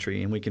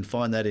sanctuary. And we can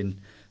find that in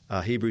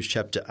Hebrews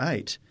chapter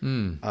 8,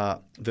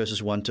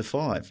 verses 1 to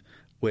 5,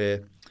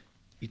 where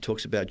he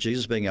talks about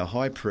Jesus being our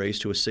high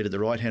priest who was seated at the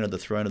right hand of the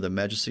throne of the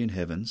majesty in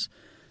heavens,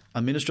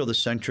 a minister of the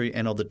sanctuary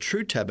and of the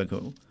true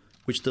tabernacle,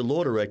 which the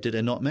Lord erected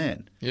and not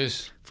man.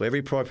 Yes. For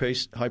every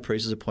high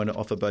priest is appointed to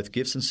offer both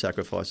gifts and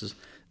sacrifices.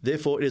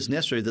 Therefore it is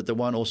necessary that the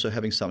one also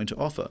having something to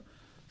offer.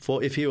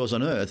 For if he was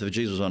on earth, if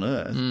Jesus was on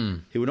earth,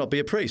 he would not be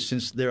a priest,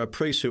 since there are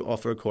priests who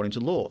offer according to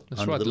law.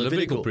 That's right, the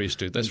Levitical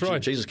priesthood. That's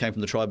right. Jesus came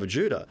from the tribe of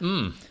Judah,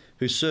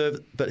 who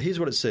served, but here's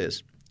what it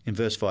says in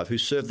verse 5, who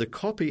served the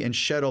copy and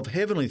shadow of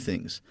heavenly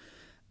things,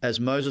 as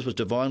Moses was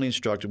divinely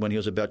instructed when he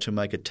was about to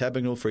make a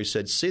tabernacle, for he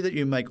said, "See that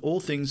you make all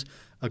things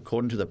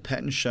according to the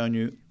pattern shown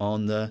you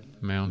on the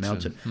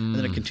mountain." And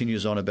then it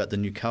continues on about the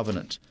new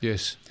covenant.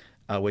 Yes.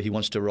 Where he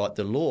wants to write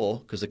the law,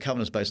 because the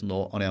covenant is based on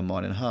law, on our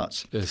mind and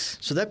hearts. Yes.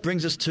 So that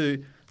brings us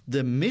to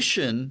the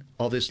mission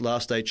of this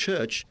last day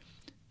church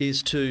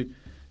is to,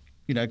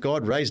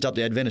 God raised up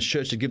the Adventist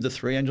church to give the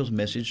three angels'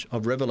 message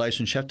of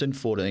Revelation chapter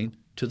 14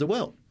 to the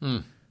world.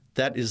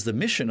 That is the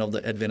mission of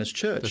the Adventist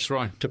church. That's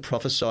right. To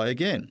prophesy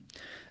again.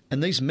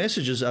 And these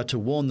messages are to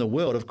warn the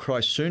world of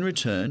Christ's soon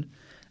return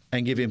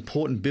and give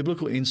important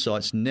biblical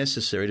insights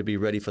necessary to be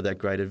ready for that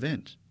great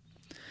event.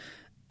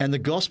 And the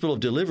gospel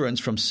of deliverance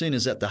from sin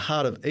is at the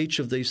heart of each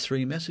of these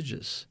three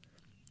messages.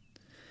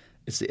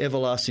 It's the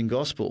everlasting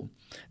gospel.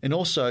 And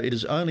also, it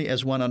is only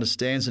as one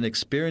understands and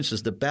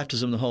experiences the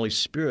baptism of the Holy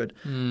Spirit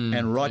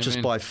and righteous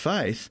by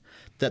faith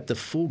that the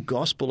full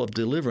gospel of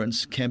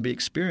deliverance can be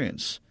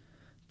experienced.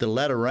 The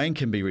latter rain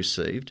can be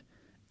received,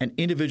 and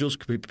individuals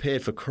can be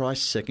prepared for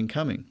Christ's second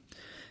coming.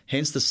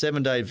 Hence, the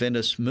Seventh-day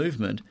Adventist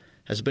movement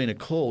has been a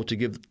call to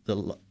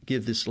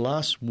give this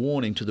last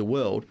warning to the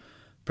world,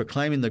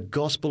 proclaiming the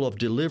gospel of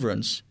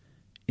deliverance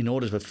in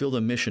order to fulfill the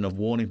mission of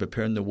warning,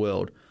 preparing the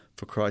world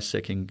for Christ's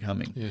second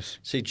coming. Yes.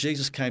 See,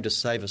 Jesus came to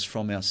save us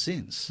from our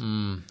sins.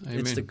 Amen.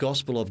 It's the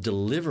gospel of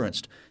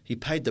deliverance. He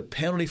paid the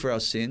penalty for our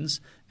sins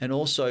and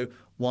also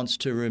wants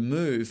to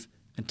remove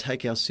and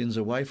take our sins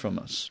away from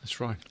us. That's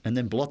right. And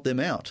then blot them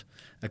out.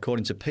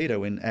 According to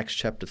Peter in Acts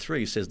chapter 3,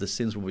 he says the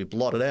sins will be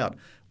blotted out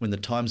when the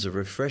times of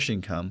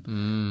refreshing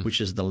come, which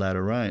is the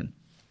latter rain.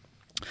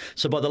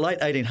 So by the late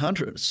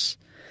 1800s,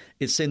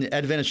 it seemed the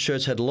Adventist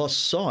church had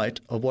lost sight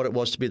of what it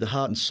was to be the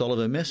heart and soul of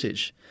her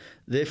message.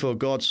 Therefore,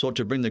 God sought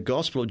to bring the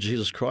gospel of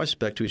Jesus Christ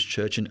back to his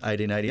church in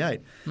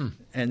 1888.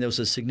 And there was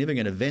a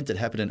significant event that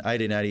happened in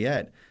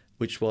 1888,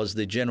 which was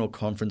the General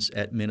Conference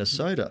at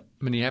Minnesota.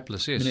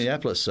 Minneapolis, yes.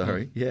 Minneapolis,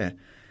 sorry, yeah.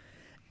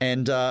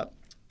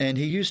 And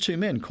he used two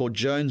men called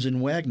Jones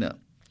and Wagner.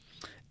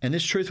 And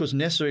this truth was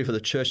necessary for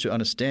the church to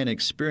understand and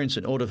experience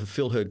in order to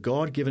fulfill her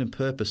God-given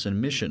purpose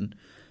and mission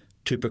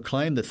to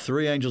proclaim the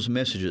three angels'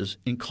 messages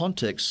in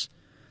context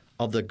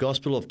of the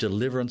gospel of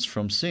deliverance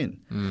from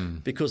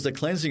sin. Because the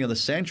cleansing of the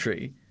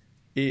sanctuary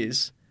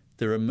is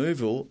the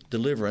removal,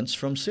 deliverance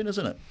from sin,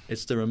 isn't it?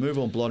 It's the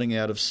removal and blotting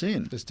out of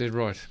sin. That's dead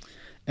right.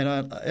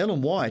 And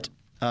Ellen White,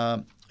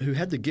 who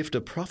had the gift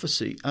of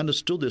prophecy,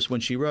 understood this when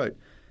she wrote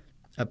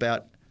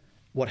about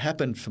what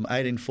happened from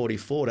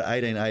 1844 to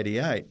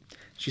 1888.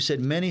 She said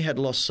many had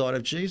lost sight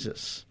of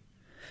Jesus.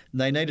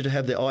 They needed to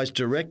have their eyes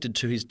directed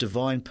to his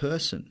divine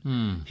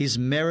person, his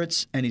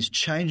merits and his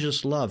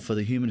changeless love for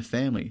the human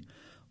family.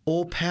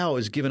 All power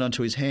is given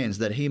unto his hands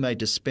that he may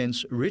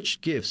dispense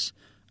rich gifts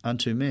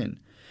unto men,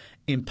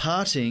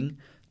 imparting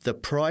the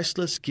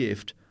priceless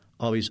gift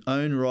of his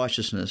own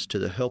righteousness to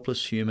the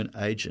helpless human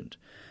agent.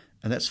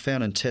 And that's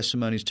found in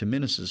Testimonies to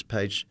Ministers,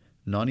 page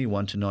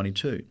 91 to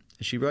 92.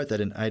 And she wrote that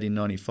in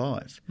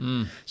 1895.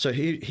 So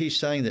he's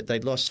saying that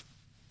they'd lost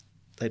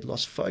They'd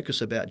lost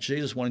focus about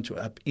Jesus wanting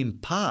to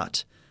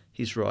impart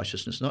his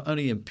righteousness, not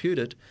only impute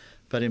it,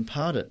 but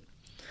impart it.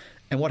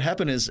 And what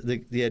happened is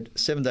the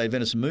Seventh-day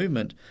Adventist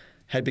movement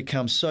had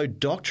become so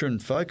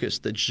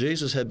doctrine-focused that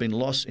Jesus had been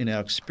lost in our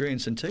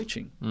experience and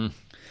teaching.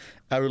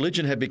 Our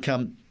religion had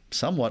become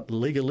somewhat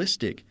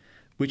legalistic,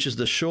 which is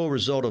the sure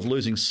result of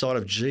losing sight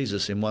of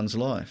Jesus in one's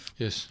life.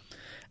 Yes.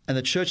 And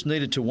the church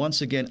needed to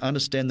once again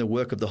understand the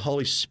work of the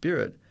Holy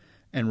Spirit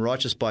and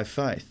righteous by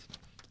faith.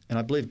 And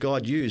I believe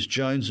God used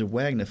Jones and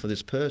Wagner for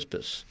this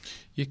purpose.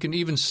 You can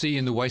even see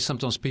in the way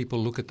sometimes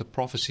people look at the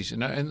prophecies.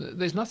 And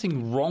there's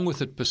nothing wrong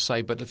with it per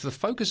se, but if the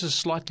focus is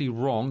slightly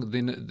wrong,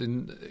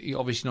 then you're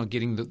obviously not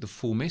getting the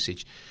full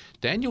message.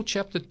 Daniel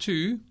chapter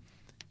 2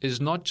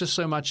 is not just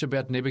so much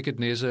about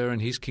Nebuchadnezzar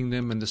and his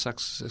kingdom and the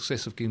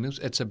successive kingdoms.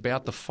 It's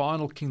about the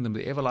final kingdom,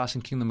 the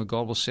everlasting kingdom that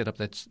God will set up,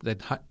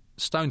 that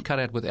stone cut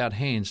out without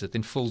hands that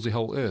then fills the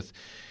whole earth.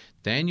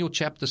 Daniel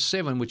chapter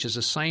 7, which is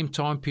the same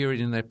time period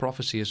in that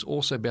prophecy, is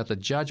also about the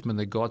judgment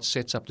that God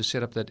sets up to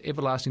set up that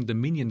everlasting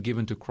dominion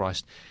given to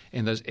Christ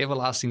and those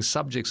everlasting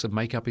subjects that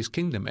make up his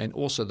kingdom, and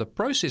also the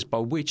process by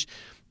which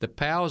the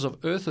powers of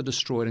earth are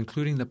destroyed,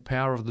 including the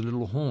power of the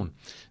little horn.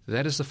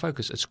 That is the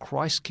focus. It's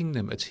Christ's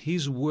kingdom. It's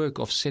his work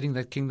of setting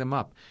that kingdom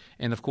up.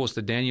 And, of course,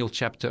 the Daniel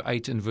chapter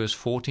 8 and verse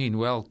 14,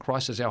 well,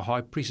 Christ as our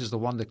high priest is the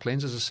one that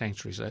cleanses the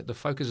sanctuary. So the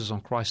focus is on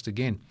Christ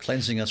again.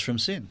 Cleansing us from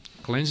sin.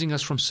 Cleansing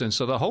us from sin.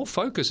 So the whole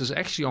focus is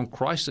actually on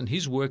Christ and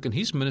his work and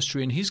his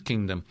ministry and his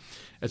kingdom.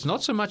 It's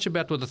not so much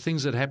about the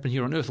things that happen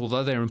here on earth,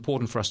 although they're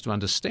important for us to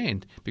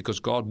understand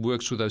because God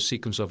works through those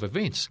sequence of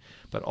events.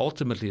 But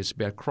ultimately it's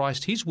about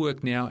Christ, his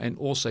work now, and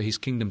also his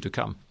kingdom to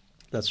come.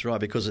 That's right,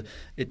 because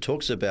it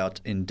talks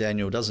about in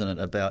Daniel, doesn't it,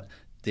 about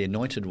the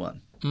anointed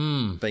one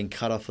being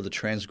cut off for the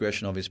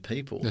transgression of his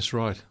people. That's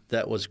right.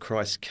 That was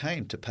Christ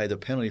came to pay the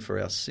penalty for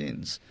our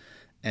sins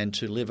and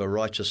to live a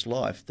righteous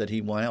life that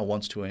he now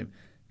wants to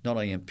not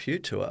only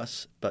impute to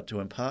us, but to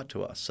impart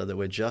to us so that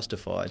we're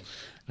justified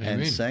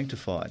and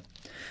sanctified.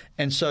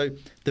 And so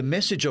the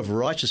message of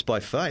righteous by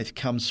faith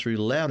comes through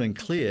loud and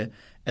clear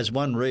as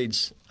one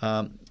reads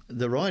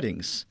the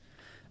writings.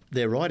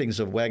 Their writings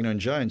of Wagner and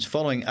Jones.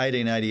 Following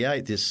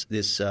 1888,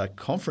 this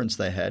conference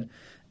they had,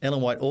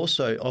 Ellen White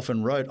also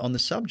often wrote on the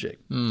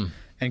subject.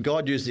 And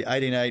God used the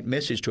 1888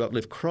 message to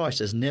uplift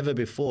Christ as never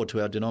before to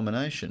our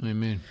denomination.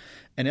 Amen.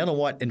 And Ellen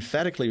White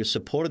emphatically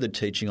supported the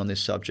teaching on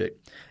this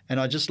subject. And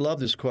I just love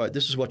this quote.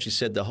 This is what she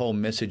said the whole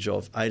message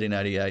of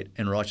 1888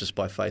 and Righteous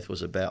by Faith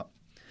was about.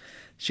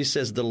 She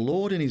says, "The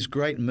Lord in his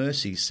great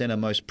mercy sent a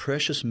most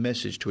precious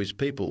message to his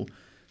people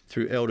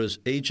through elders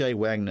E.J.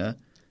 Wagner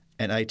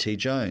and A.T.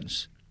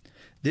 Jones.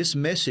 This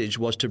message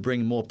was to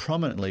bring more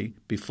prominently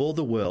before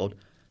the world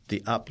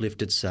the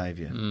uplifted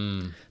Saviour,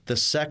 the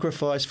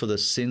sacrifice for the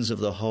sins of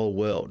the whole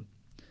world.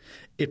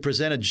 It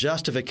presented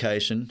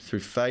justification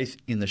through faith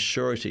in the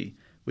surety.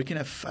 We can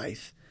have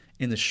faith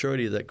in the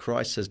surety that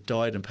Christ has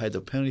died and paid the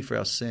penalty for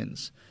our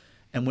sins.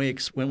 And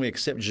when we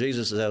accept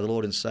Jesus as our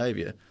Lord and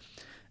Saviour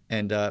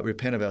and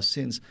repent of our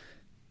sins,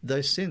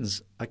 those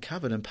sins are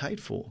covered and paid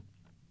for.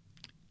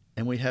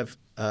 And we have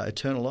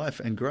eternal life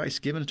and grace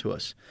given to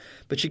us."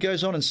 But she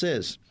goes on and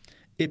says,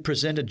 "It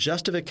presented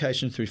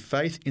justification through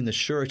faith in the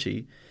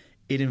surety.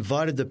 It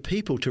invited the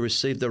people to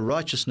receive the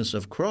righteousness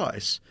of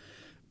Christ,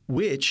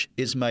 which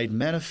is made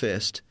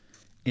manifest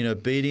in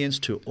obedience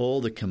to all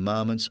the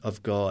commandments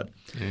of God."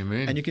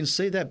 Amen. And you can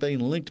see that being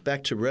linked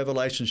back to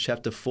Revelation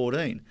chapter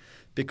 14,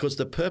 because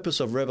the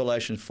purpose of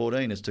Revelation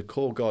 14 is to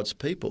call God's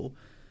people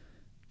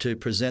to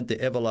present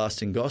the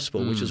everlasting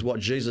gospel, which is what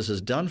Jesus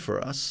has done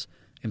for us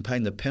in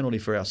paying the penalty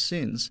for our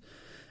sins,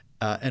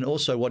 and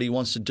also what he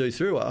wants to do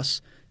through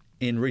us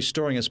in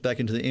restoring us back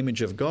into the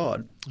image of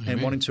God. Amen.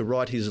 And wanting to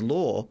write his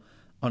law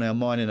on our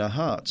mind and our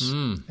hearts,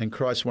 and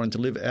Christ wanting to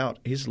live out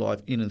his life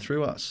in and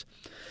through us.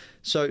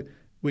 So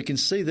we can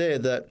see there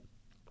that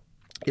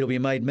it'll be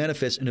made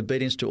manifest in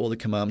obedience to all the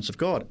commandments of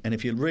God. And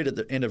if you read at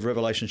the end of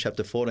Revelation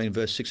chapter 14,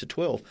 verse 6 to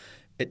 12,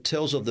 it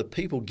tells of the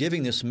people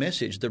giving this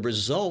message. The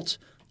result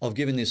of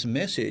giving this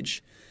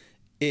message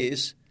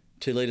is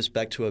to lead us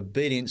back to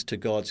obedience to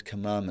God's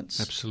commandments.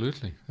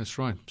 Absolutely. That's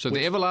right. So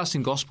the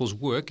everlasting gospel's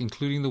work,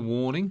 including the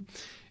warning,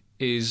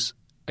 is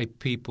a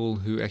people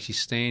who actually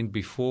stand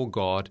before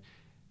God,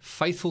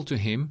 faithful to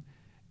him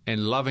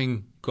and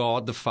loving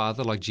God the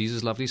Father like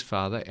Jesus loved his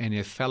Father, and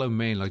their fellow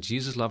man like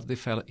Jesus loved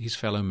his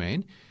fellow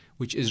man,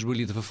 which is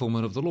really the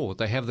fulfillment of the law.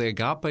 They have their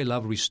agape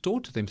love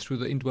restored to them through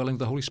the indwelling of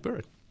the Holy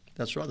Spirit.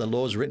 That's right. The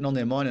law is written on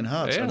their mind and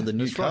hearts under the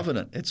new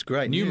covenant. Right. It's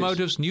great new news.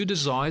 Motives, new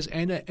desires,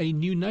 and a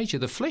new nature.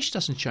 The flesh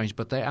doesn't change,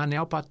 but they are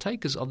now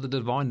partakers of the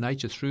divine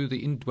nature through the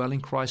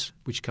indwelling Christ,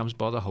 which comes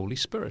by the Holy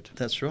Spirit.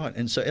 That's right.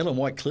 And so Ellen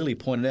White clearly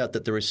pointed out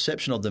that the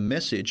reception of the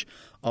message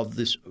of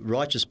this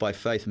righteous by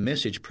faith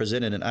message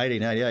presented in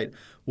 1888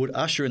 would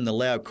usher in the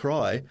loud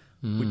cry,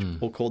 which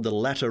we'll call the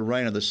latter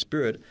rain of the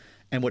Spirit,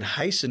 and would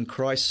hasten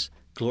Christ's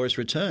glorious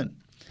return.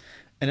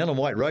 And Ellen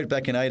White wrote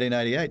back in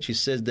 1888, she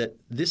said that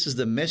this is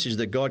the message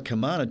that God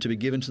commanded to be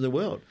given to the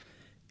world.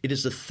 It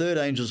is the third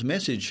angel's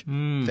message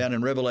found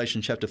in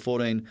Revelation chapter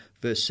 14,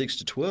 verse 6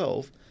 to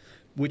 12,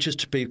 which is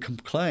to be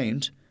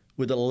proclaimed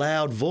with a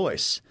loud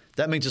voice.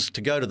 That means it's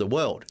to go to the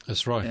world.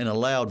 That's right. In a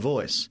loud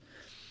voice.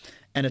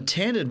 And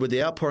attended with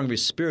the outpouring of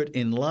his Spirit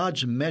in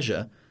large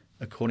measure,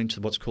 according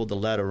to what's called the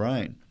latter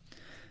rain.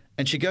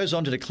 And she goes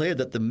on to declare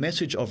that the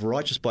message of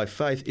righteous by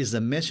faith is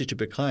the message to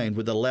be proclaimed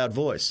with a loud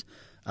voice,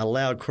 a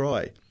loud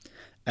cry,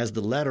 as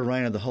the latter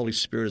rain of the Holy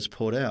Spirit is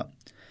poured out.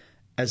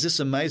 As this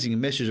amazing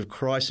message of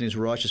Christ and his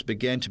righteousness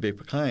began to be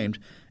proclaimed,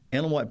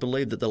 Ellen White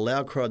believed that the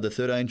loud cry of the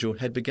third angel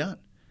had begun.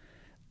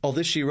 Of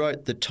this she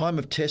wrote, "The time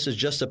of test is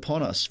just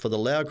upon us, for the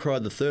loud cry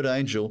of the third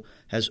angel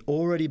has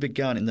already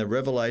begun in the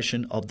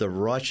revelation of the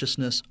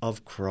righteousness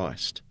of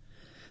Christ,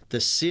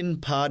 the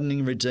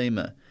sin-pardoning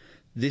Redeemer.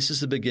 This is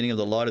the beginning of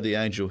the light of the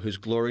angel, whose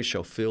glory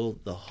shall fill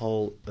the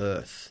whole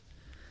earth."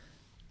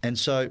 And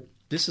so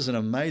this is an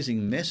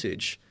amazing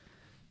message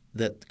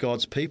that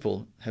God's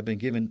people have been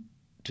given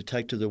to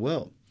take to the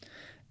world.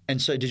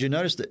 And so did you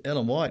notice that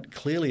Ellen White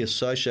clearly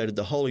associated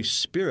the Holy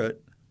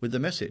Spirit with the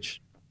message?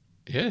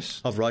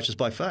 Yes. Of righteous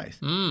by faith,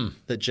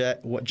 that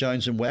what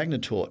Jones and Wagner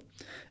taught.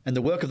 And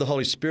the work of the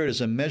Holy Spirit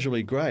is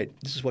immeasurably great.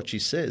 This is what she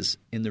says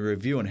in the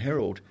Review and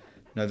Herald,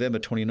 November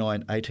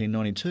 29,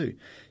 1892.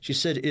 She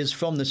said, "It is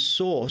from the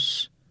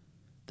source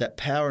that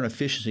power and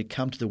efficiency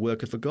come to the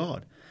work of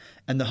God.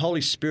 And the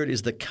Holy Spirit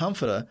is the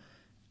comforter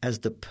as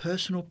the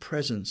personal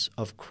presence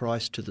of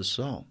Christ to the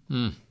soul."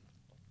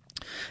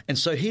 And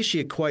so here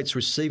she equates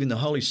receiving the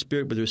Holy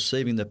Spirit with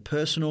receiving the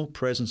personal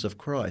presence of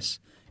Christ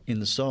in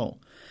the soul.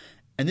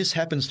 And this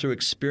happens through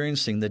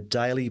experiencing the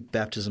daily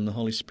baptism of the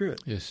Holy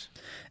Spirit. Yes.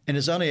 And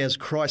it's only as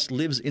Christ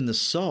lives in the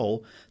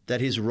soul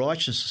that his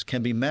righteousness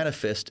can be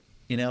manifest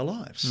in our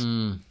lives.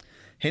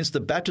 Hence, the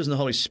baptism of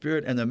the Holy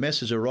Spirit and the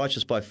message of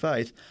righteous by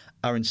faith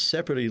are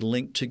inseparably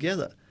linked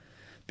together.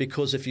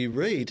 Because if you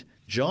read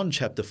John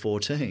chapter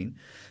 14,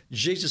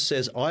 Jesus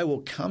says, "I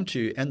will come to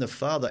you and the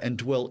Father and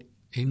dwell,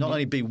 not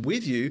only be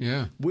with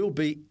you, will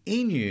be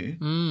in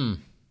you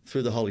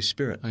through the Holy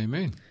Spirit."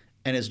 Amen.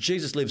 And as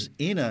Jesus lives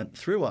in and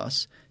through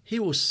us, he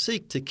will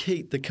seek to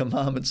keep the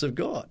commandments of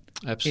God.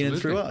 Absolutely. In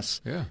and through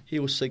us. Yeah. He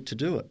will seek to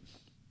do it.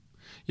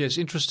 Yeah, it's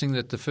interesting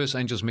that the first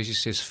angel's message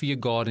says, "Fear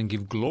God and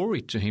give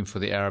glory to him, for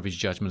the hour of his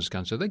judgment has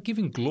come." So that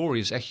giving glory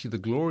is actually the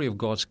glory of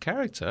God's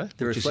character.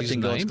 They're reflecting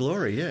God's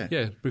glory, yeah.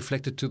 Yeah,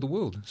 reflected to the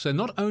world. So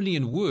not only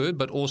in word,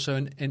 but also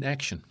in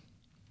action.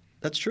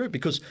 That's true,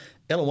 because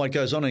Ellen White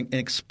goes on and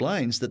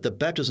explains that the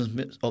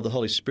baptism of the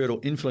Holy Spirit, or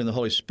infilling the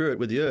Holy Spirit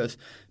with the earth,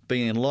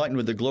 being enlightened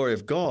with the glory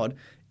of God,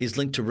 is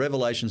linked to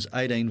Revelations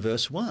 18,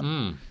 verse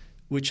 1,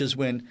 which is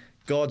when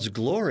God's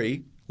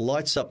glory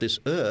lights up this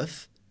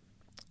earth,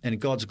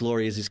 and God's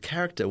glory is his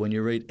character. When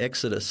you read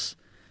Exodus,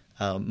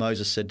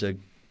 Moses said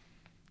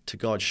to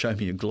God, "Show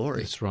me your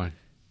glory." That's right.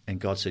 And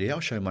God said, "Yeah,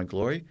 I'll show my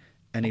glory."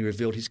 And he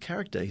revealed his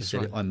character. He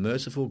said, "I'm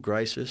merciful,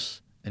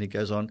 gracious," and he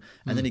goes on.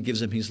 And then he gives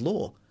them his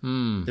law.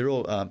 They're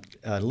all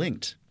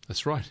linked.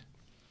 That's right.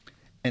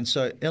 And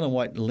so Ellen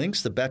White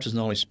links the baptism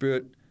of the Holy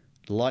Spirit,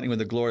 lightning with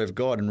the glory of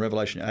God in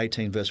Revelation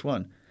 18, verse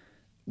 1.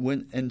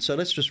 And so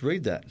let's just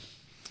read that.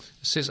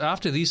 It says,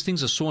 "After these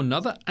things I saw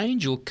another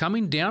angel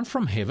coming down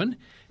from heaven,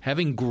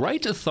 having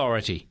great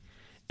authority,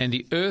 and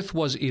the earth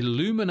was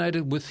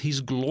illuminated with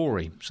his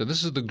glory." So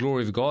this is the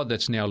glory of God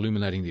that's now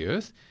illuminating the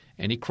earth.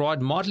 "And he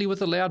cried mightily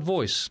with a loud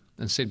voice,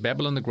 and said,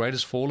 Babylon the great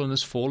is fallen,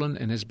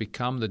 and has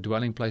become the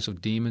dwelling place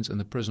of demons, and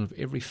the prison of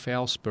every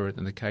foul spirit,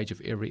 and the cage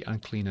of every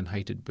unclean and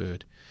hated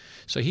bird."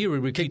 So here we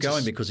repeat. Keep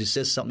going, because he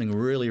says something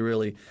really,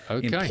 really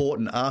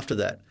important after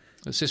that.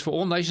 It says, "For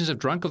all nations have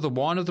drunk of the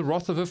wine of the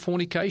wrath of her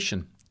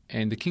fornication,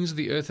 and the kings of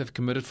the earth have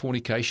committed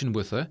fornication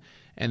with her,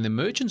 and the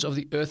merchants of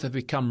the earth have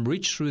become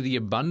rich through the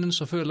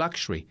abundance of her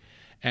luxury.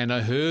 And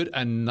I heard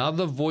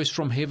another voice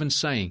from heaven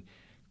saying,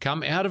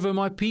 Come out of her,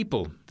 my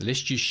people,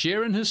 lest you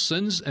share in her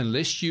sins, and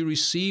lest you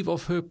receive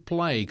of her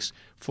plagues.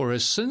 For her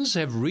sins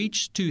have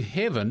reached to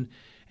heaven,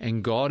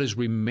 and God has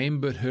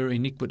remembered her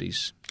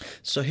iniquities."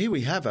 So here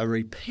we have a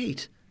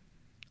repeat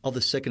of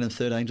the second and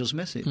third angel's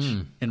message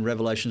in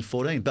Revelation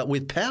 14, but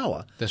with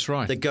power. That's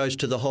right. That goes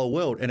to the whole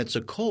world. And it's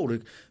a call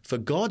for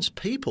God's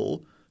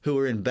people who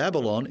are in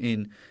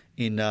Babylon,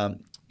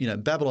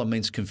 Babylon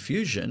means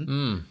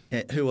confusion,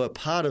 who are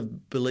part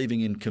of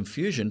believing in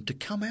confusion, to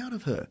come out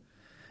of her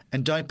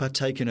and don't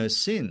partake in her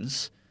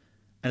sins.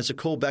 And it's a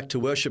call back to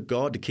worship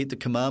God, to keep the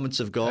commandments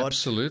of God,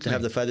 Absolutely. To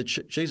have the faith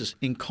of Jesus.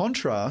 In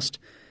contrast,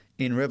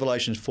 in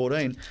Revelation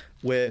 14,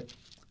 where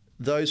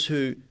those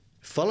who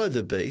follow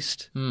the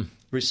beast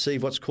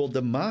receive what's called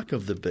the mark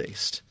of the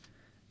beast.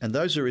 And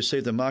those who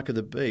receive the mark of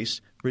the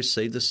beast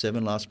receive the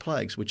 7 last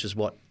plagues, which is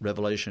what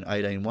Revelation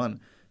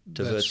 18:1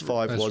 to verse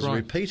 5 was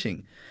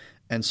repeating.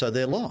 And so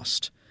they're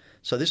lost.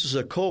 So this is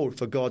a call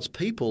for God's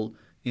people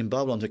in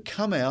Babylon to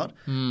come out,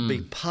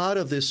 be part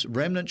of this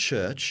remnant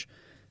church,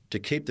 to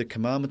keep the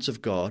commandments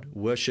of God,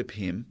 worship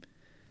him,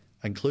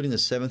 including the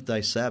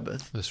seventh-day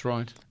Sabbath. That's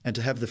right. And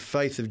to have the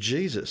faith of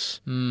Jesus.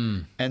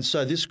 And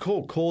so this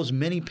call calls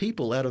many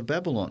people out of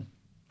Babylon.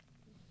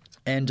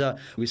 And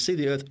we see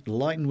the earth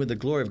lightened with the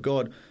glory of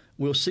God.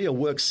 We'll see a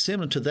work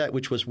similar to that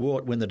which was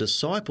wrought when the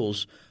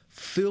disciples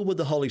filled with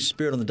the Holy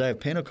Spirit on the day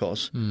of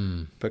Pentecost,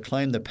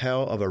 proclaimed the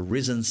power of a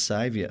risen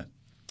Saviour.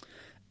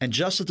 And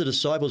just as the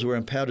disciples were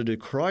empowered to do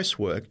Christ's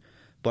work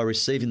by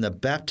receiving the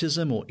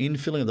baptism or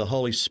infilling of the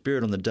Holy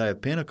Spirit on the day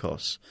of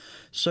Pentecost,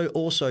 so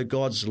also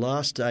God's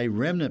last day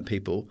remnant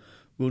people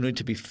will need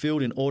to be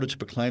filled in order to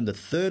proclaim the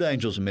third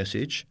angel's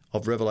message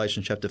of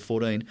Revelation chapter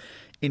 14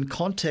 in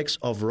context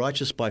of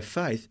righteous by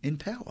faith in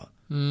power.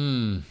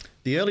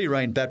 The early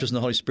rain baptism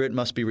of the Holy Spirit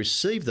must be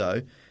received,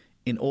 though,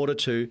 in order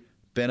to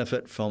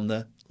benefit from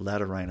the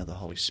latter rain of the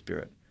Holy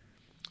Spirit.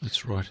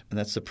 That's right. And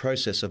that's the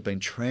process of being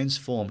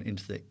transformed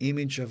into the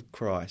image of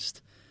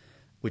Christ,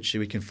 which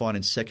we can find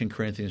in 2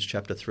 Corinthians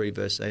chapter 3,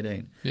 verse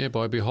 18. Yeah,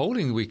 by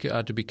beholding we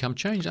are to become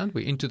changed, aren't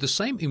we? Into the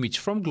same image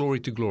from glory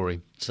to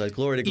glory. So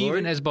glory to glory.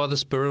 Even as by the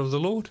Spirit of the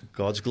Lord.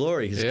 God's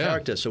glory, His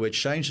character. So we're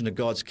changed into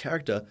God's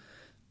character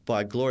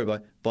by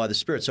glory, by the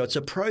Spirit. So it's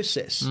a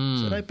process.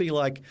 So don't be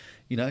like,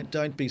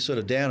 don't be sort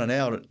of down and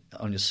out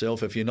on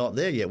yourself if you're not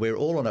there yet. We're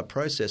all on a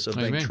process of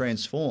being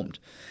transformed.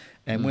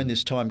 And when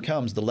this time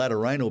comes, the latter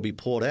rain will be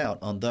poured out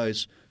on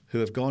those who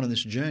have gone on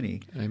this journey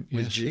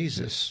with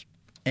Jesus. Yes.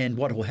 And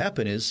what will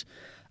happen is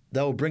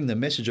they will bring the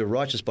message of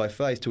righteous by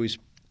faith to His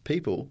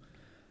people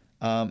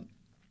in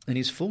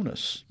His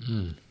fullness.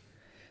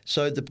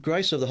 So the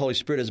grace of the Holy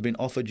Spirit has been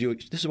offered you.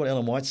 This is what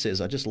Ellen White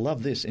says. I just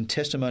love this. In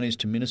Testimonies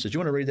to Ministers. Do you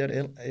want to read that,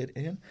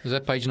 Ian? Is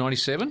that page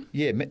 97?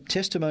 Yeah,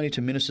 Testimony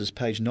to Ministers,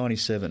 page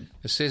 97.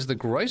 It says, the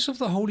grace of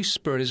the Holy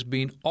Spirit has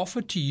been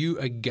offered to you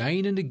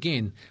again and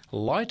again.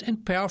 Light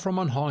and power from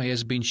on high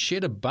has been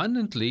shed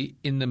abundantly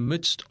in the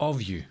midst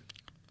of you.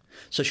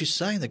 So she's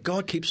saying that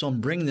God keeps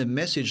on bringing the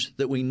message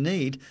that we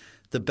need,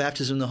 the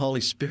baptism of the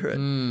Holy Spirit,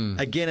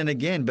 again and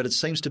again, but it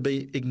seems to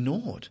be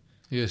ignored.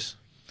 Yes.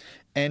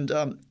 And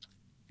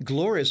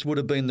glorious would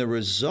have been the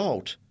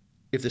result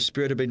if the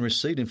Spirit had been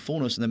received in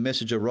fullness and the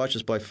message of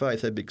righteous by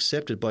faith had been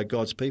accepted by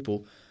God's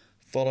people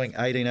following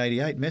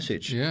 1888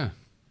 message. Yeah.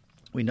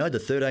 We know the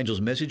third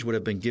angel's message would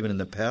have been given in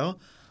the power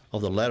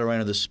of the latter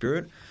rain of the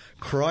Spirit.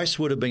 Christ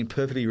would have been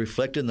perfectly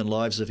reflected in the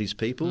lives of His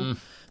people.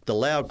 The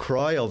loud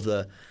cry of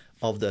the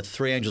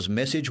three angels'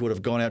 message would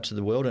have gone out to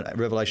the world in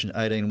Revelation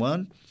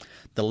 18:1.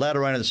 The latter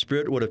rain of the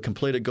Spirit would have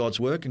completed God's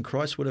work and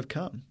Christ would have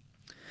come.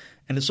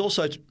 And it's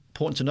also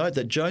important to note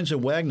that Jones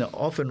and Wagner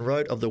often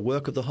wrote of the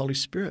work of the Holy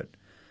Spirit.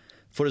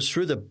 For it is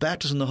through the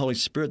baptism of the Holy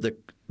Spirit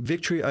that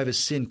victory over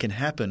sin can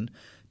happen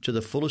to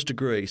the fullest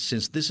degree,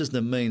 since this is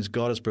the means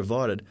God has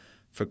provided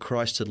for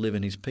Christ to live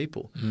in His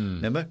people.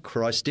 Remember,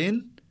 Christ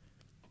in,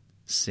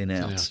 sin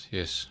out.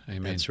 Yes,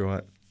 amen. That's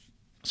right.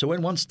 So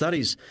when one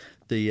studies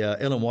the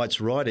Ellen White's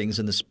writings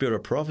and the Spirit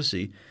of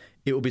prophecy,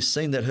 it will be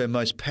seen that her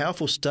most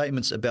powerful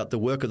statements about the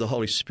work of the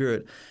Holy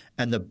Spirit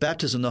and the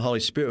baptism of the Holy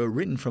Spirit were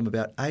written from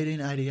about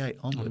 1888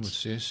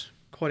 onwards. Yes.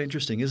 Quite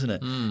interesting, isn't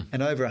it?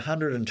 And over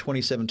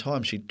 127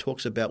 times she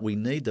talks about we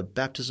need the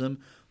baptism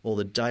or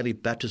the daily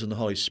baptism of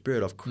the Holy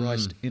Spirit of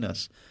Christ in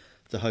us,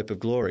 the hope of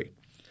glory.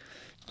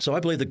 So I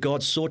believe that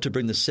God sought to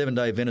bring the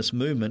Seven-Day Adventist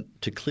movement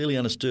to clearly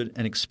understood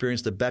and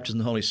experience the baptism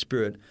of the Holy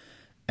Spirit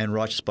and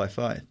righteous by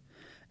faith.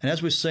 And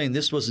as we've seen,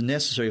 this was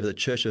necessary for the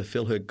church to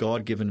fulfill her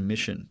God-given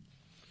mission.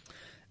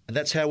 And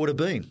that's how it would have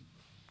been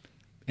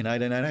in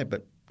 1888.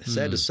 But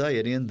sad to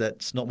say, Edian,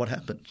 that's not what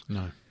happened.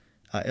 No.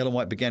 Ellen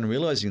White began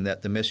realising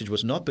that the message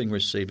was not being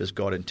received as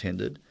God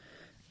intended,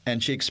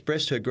 and she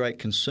expressed her great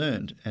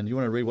concern. And you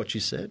want to read what she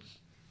said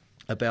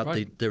about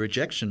the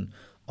rejection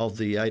of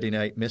the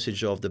 1888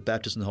 message of the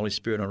baptism of the Holy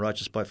Spirit and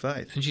righteous by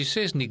faith. And she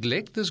says,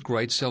 neglect this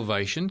great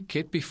salvation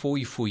kept before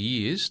you for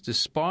years,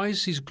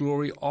 despise His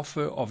glory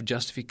offer of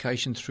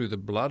justification through the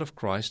blood of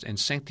Christ and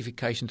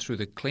sanctification through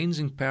the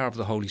cleansing power of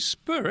the Holy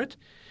Spirit,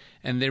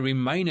 and there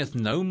remaineth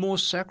no more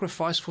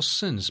sacrifice for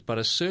sins, but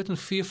a certain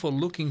fearful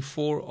looking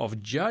for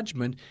of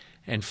judgment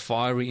and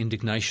fiery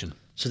indignation.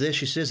 So there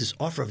she says this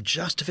offer of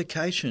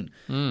justification,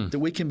 that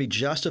we can be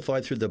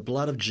justified through the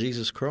blood of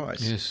Jesus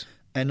Christ. Yes.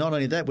 And not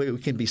only that, we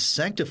can be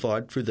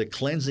sanctified through the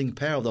cleansing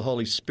power of the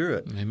Holy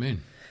Spirit.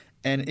 Amen.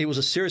 And it was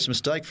a serious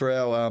mistake for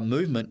our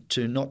movement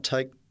to not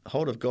take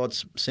hold of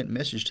God's sent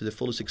message to the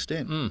fullest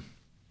extent.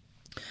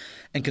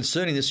 And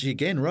concerning this, she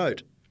again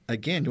wrote, do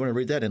you want to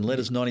read that in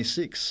Letters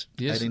 96,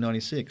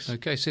 1896?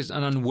 Okay, it says,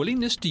 an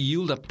unwillingness to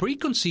yield up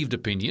preconceived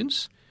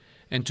opinions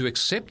and to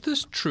accept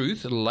this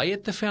truth lay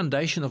at the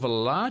foundation of a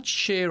large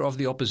share of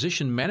the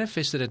opposition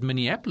manifested at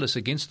Minneapolis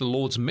against the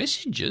Lord's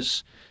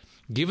messages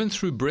given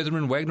through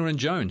Brethren Wagner and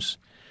Jones.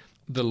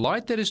 The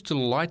light that is to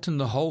lighten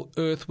the whole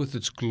earth with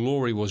its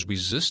glory was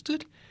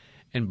resisted,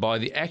 and by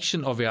the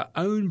action of our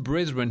own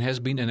brethren has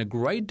been in a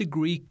great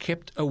degree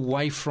kept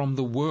away from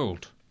the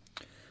world.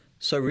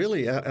 So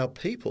really, our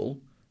people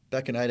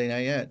back in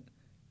 1888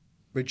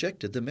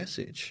 rejected the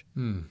message.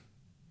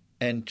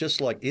 And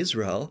just like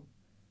Israel,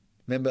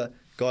 remember,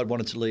 God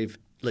wanted to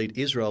lead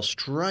Israel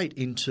straight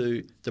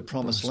into the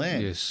promised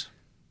land. Yes.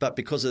 But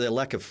because of their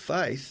lack of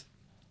faith,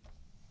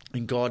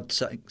 and God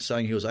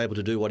saying He was able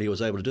to do what He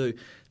was able to do,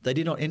 they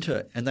did not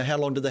enter. And how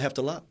long did they have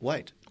to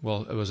wait?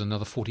 Well, it was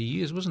another 40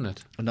 years, wasn't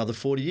it? Another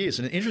 40 years.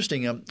 And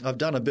interesting, I've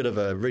done a bit of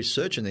a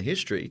research in the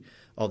history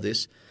of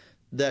this,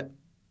 that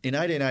in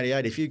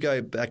 1888, if you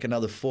go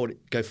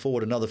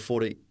forward another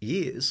 40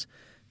 years,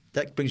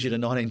 that brings you to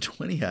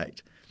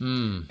 1928.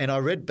 And I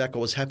read back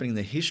what was happening in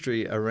the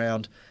history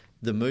around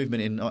the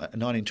movement in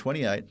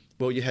 1928.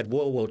 Well, you had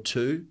World War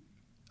II.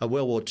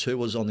 World War II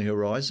was on the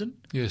horizon.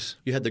 Yes.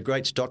 You had the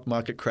great stock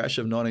market crash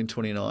of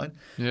 1929.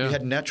 Yeah. You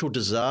had natural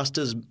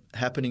disasters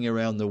happening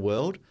around the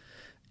world.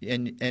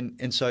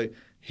 And so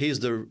here's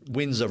the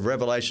winds of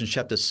Revelation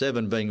chapter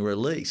 7 being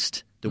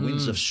released, the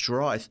winds of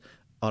strife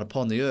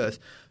upon the earth.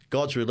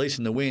 God's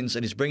releasing the winds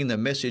and he's bringing the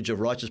message of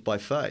righteous by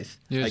faith.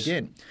 Yes.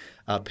 Again,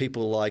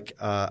 people like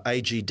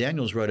A.G.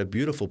 Daniels wrote a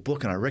beautiful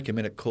book, and I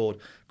recommend it, called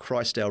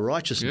Christ Our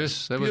Righteousness.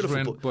 Yes, that beautiful was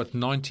around, book.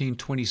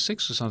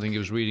 1926 or something he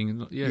was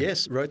reading. Yeah.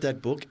 Yes, wrote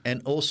that book.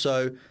 And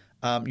also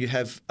you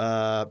have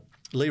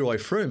Leroy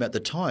Froome at the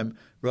time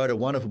wrote a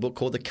wonderful book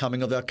called The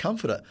Coming of Our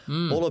Comforter,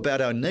 all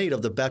about our need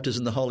of the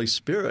baptism in the Holy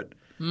Spirit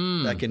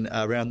back in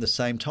around the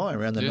same time,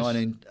 around the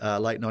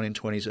late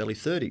 1920s, early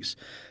 30s.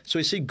 So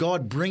we see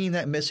God bringing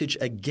that message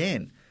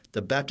again,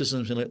 the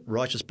baptism in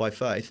righteous by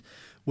faith,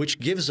 which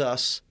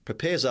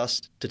prepares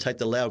us to take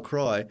the loud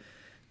cry,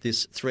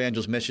 this three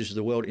angels' message to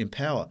the world in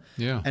power.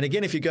 Yeah. And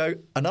again, if you go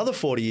another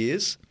 40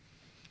 years,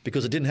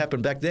 because it didn't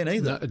happen back then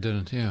either. No, it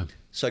didn't, yeah.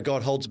 So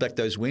God holds back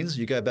those winds.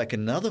 You go back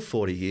another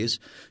 40 years,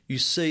 you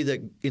see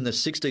that in the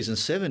 60s and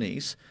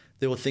 70s,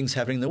 there were things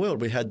happening in the world.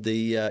 We had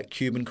the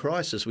Cuban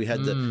crisis. We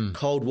had the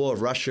Cold War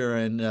of Russia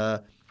and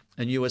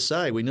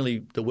USA.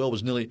 The world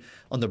was nearly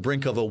on the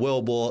brink of a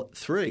World War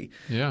III.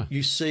 Yeah.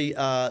 You see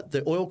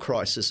the oil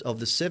crisis of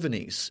the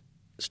 70s,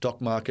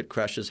 stock market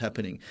crashes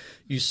happening.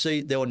 You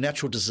see there were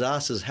natural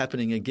disasters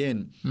happening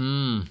again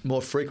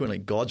more frequently.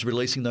 God's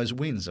releasing those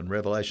winds in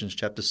Revelation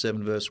chapter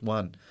 7, verse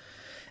 1.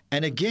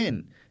 And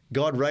again,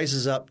 God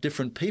raises up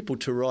different people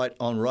to write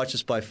on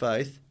righteous by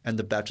faith and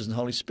the baptism of the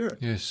Holy Spirit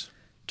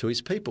to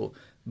his people.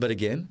 But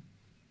again,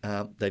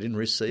 they didn't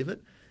receive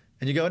it.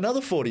 And you go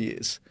another 40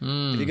 years.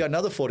 If you go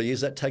another 40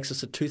 years, that takes us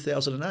to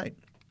 2008.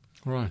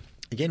 Right.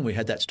 Again, we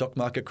had that stock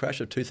market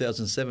crash of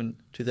 2007,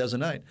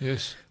 2008.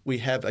 Yes. We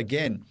have,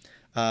 again,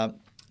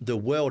 the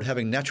world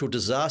having natural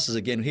disasters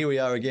again. Here we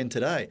are again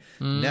today.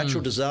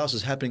 Natural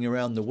disasters happening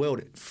around the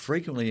world,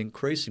 frequently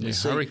increasing. We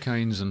see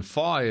hurricanes and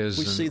fires.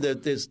 We see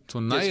that there's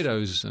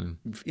tornadoes and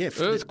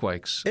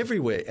earthquakes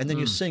everywhere. And then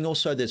you're seeing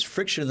also there's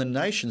friction in the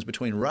nations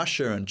between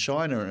Russia and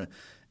China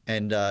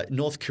and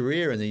North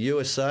Korea and the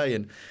USA,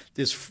 and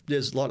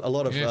there's a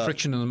lot of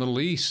friction in the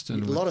Middle East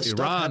and a lot of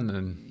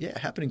Iran stuff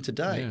happening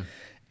today.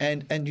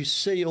 Yeah. And you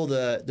see all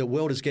the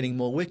world is getting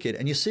more wicked,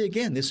 and you see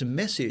again this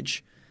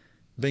message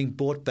being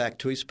brought back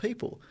to his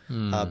people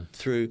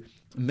through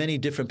many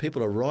different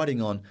people are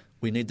writing on.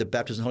 We need the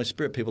baptism of the Holy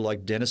Spirit. People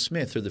like Dennis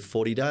Smith through the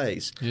 40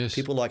 days. Yes.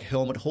 People like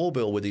Helmut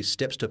Horbill with his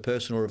Steps to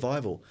Personal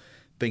Revival,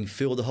 being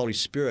filled with the Holy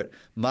Spirit.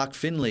 Mark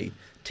Finley,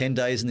 10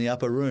 Days in the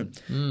Upper Room.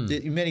 There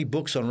are many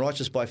books on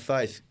righteous by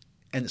faith.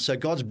 And so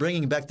God's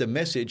bringing back the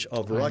message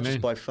of righteous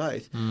by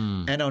faith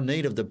and our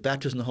need of the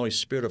baptism of the Holy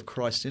Spirit of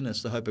Christ in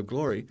us, the hope of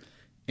glory,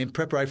 in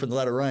preparation for the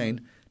latter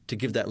rain to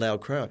give that loud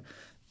cry.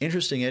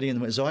 Interesting, Eddie,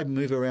 and as I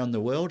move around the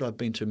world, I've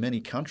been to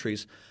many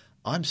countries,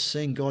 I'm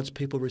seeing God's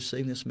people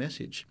receiving this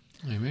message.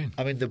 Amen.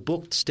 I mean, the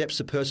book Steps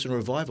to Personal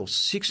Revival,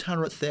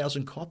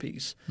 600,000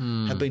 copies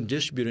have been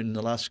distributed in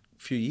the last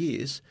few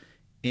years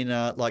in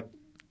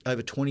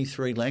over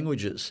 23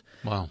 languages.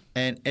 Wow.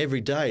 And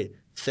every day,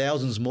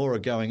 thousands more are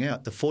going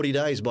out. The 40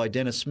 Days by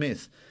Dennis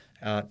Smith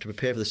to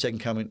prepare for the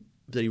second coming,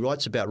 that he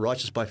writes about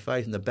righteous by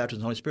faith and the baptism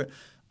of the Holy Spirit.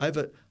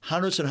 Over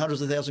hundreds and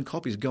hundreds of thousand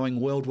copies going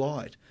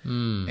worldwide.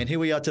 And here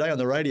we are today on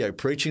the radio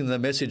preaching the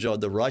message of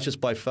the righteous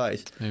by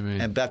faith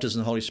and baptism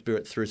of the Holy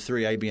Spirit through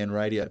 3ABN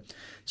radio.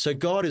 So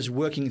God is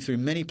working through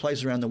many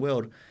places around the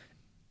world,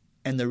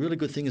 and the really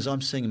good thing is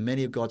I'm seeing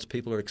many of God's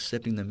people are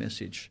accepting the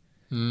message.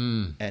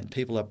 And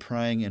people are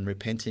praying and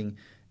repenting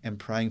and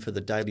praying for the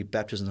daily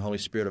baptism of the Holy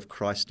Spirit of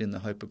Christ in the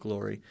hope of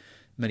glory.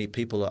 Many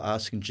people are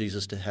asking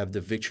Jesus to have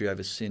the victory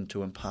over sin,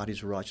 to impart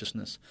his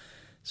righteousness.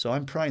 So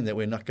I'm praying that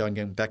we're not going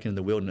back into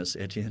the wilderness,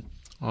 Etienne.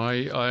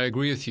 I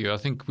agree with you. I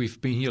think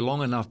we've been here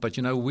long enough, but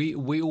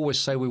we always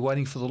say we're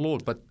waiting for the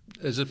Lord, but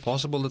is it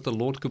possible that the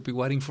Lord could be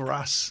waiting for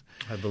us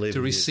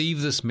to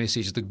receive this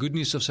message, the good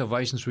news of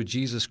salvation through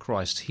Jesus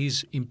Christ,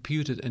 his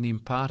imputed and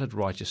imparted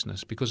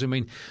righteousness? Because,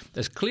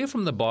 it's clear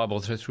from the Bible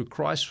that through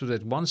Christ, through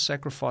that one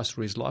sacrifice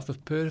for his life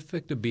of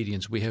perfect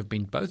obedience, we have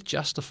been both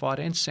justified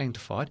and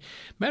sanctified.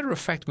 Matter of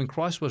fact, when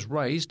Christ was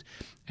raised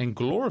and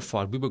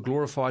glorified, we were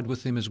glorified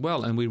with him as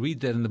well. And we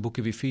read that in the book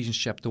of Ephesians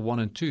chapter 1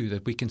 and 2,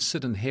 that we can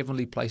sit in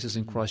heavenly places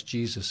in Christ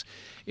Jesus.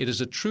 It is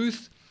a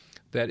truth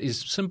that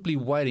is simply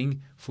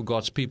waiting for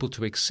God's people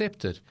to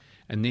accept it,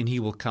 and then he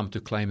will come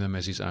to claim them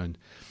as his own.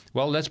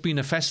 Well, that's been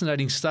a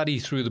fascinating study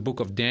through the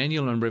book of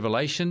Daniel and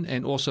Revelation,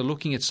 and also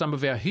looking at some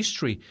of our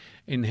history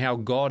in how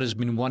God has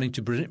been wanting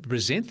to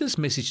present this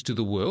message to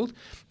the world,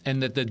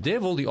 and that the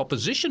devil, the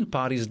opposition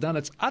party, has done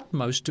its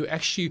utmost to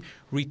actually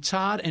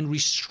retard and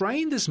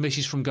restrain this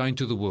message from going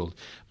to the world.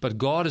 But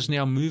God is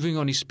now moving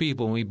on his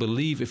people, and we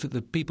believe if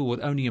the people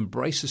would only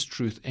embrace this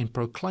truth and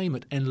proclaim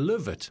it and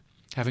live it,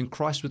 having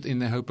Christ within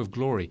their hope of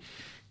glory,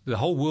 the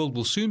whole world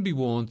will soon be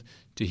warned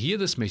to hear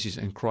this message,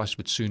 and Christ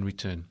would soon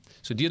return.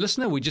 So, dear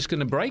listener, we're just going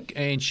to break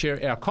and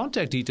share our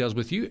contact details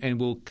with you, and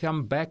we'll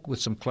come back with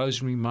some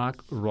closing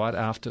remark right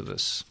after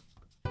this.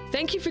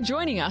 Thank you for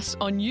joining us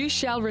on You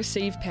Shall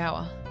Receive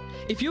Power.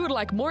 If you would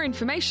like more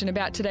information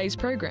about today's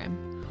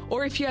program,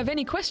 or if you have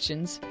any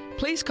questions,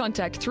 please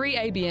contact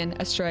 3ABN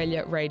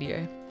Australia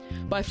Radio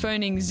by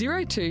phoning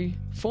 02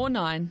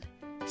 49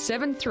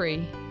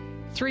 73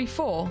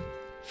 34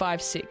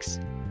 56.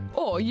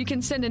 Or you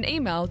can send an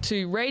email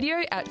to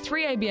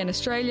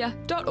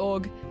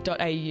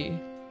radio@3abnaustralia.org.au.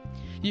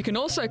 You can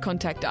also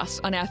contact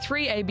us on our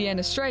 3ABN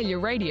Australia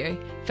Radio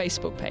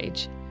Facebook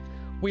page.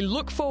 We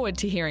look forward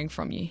to hearing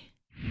from you.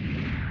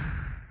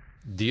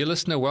 Dear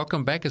listener,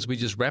 welcome back as we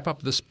just wrap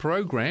up this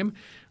program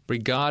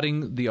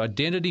regarding the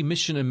identity,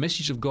 mission, and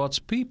message of God's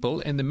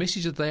people and the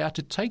message that they are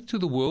to take to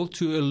the world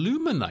to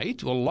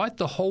illuminate or light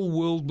the whole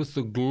world with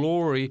the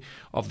glory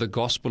of the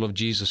gospel of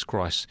Jesus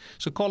Christ.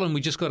 So, Colin,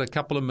 we just got a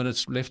couple of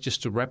minutes left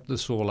just to wrap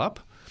this all up.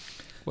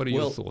 What are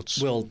your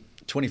thoughts? Well,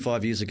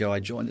 25 years ago, I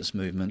joined this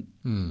movement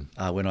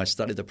when I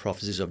studied the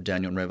prophecies of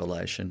Daniel and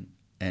Revelation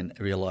and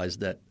realized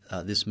that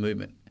this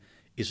movement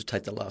is to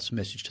take the last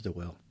message to the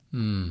world.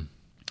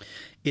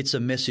 It's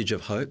a message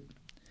of hope.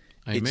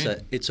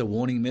 Amen. It's a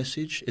warning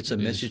message. It's a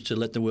message to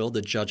let the world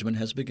that judgment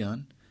has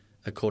begun,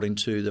 according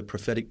to the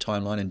prophetic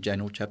timeline in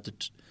Daniel chapter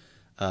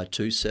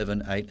 2,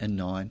 7, 8, and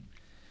 9.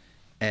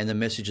 And the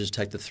message is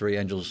take the three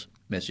angels'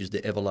 message,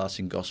 the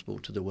everlasting gospel,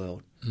 to the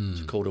world. It's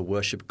a call to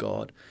worship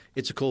God.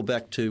 It's a call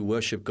back to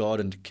worship God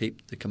and to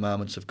keep the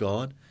commandments of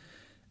God.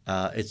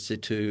 It's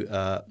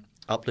to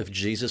uplift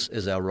Jesus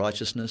as our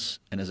righteousness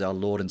and as our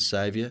Lord and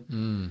Saviour.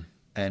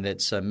 And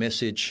it's a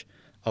message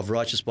of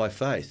righteous by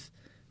faith,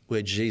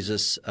 where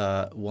Jesus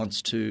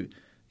wants to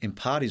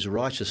impart his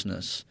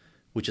righteousness,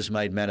 which is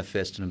made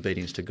manifest in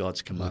obedience to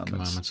God's commandments. The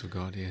commandments of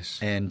God, yes.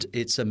 And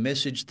it's a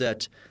message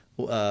that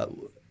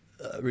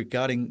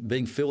regarding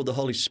being filled with the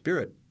Holy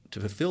Spirit to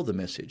fulfill the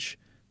message,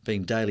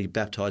 being daily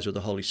baptized with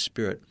the Holy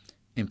Spirit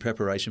in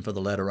preparation for the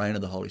latter rain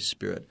of the Holy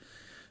Spirit,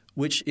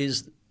 which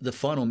is the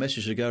final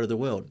message to go to the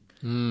world.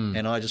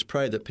 And I just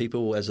pray that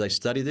people, as they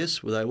study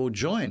this, they will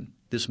join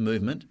this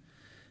movement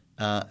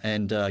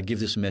and give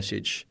this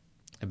message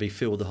and be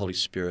filled with the Holy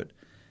Spirit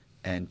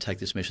and take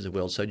this message to the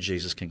world so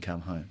Jesus can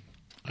come home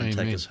and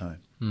take us home.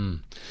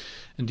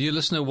 And dear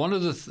listener, one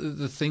of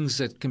the things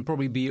that can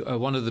probably be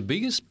one of the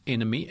biggest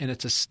enemy, and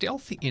it's a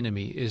stealthy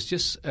enemy, is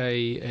just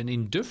an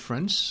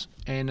indifference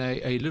and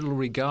a little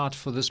regard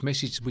for this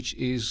message, which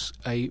is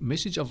a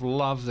message of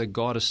love that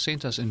God has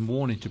sent us in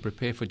warning to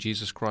prepare for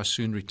Jesus Christ's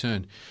soon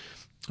return.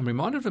 I'm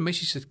reminded of a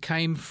message that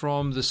came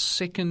from the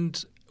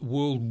Second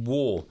World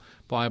War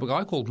by a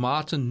guy called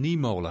Martin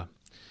Niemöller.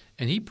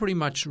 And he pretty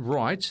much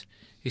writes,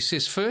 he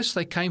says, first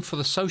they came for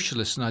the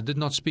socialists and I did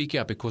not speak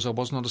out because I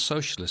was not a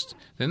socialist.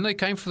 Then they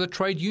came for the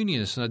trade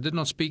unionists and I did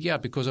not speak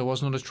out because I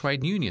was not a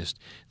trade unionist.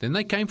 Then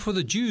they came for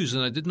the Jews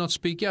and I did not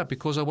speak out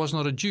because I was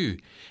not a Jew.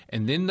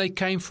 And then they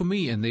came for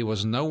me and there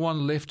was no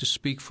one left to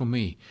speak for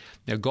me.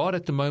 Now God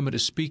at the moment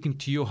is speaking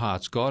to your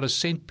hearts. God has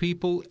sent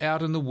people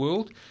out in the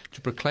world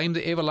to proclaim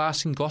the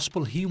everlasting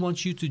gospel. He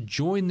wants you to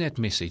join that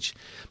message.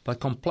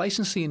 But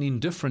complacency and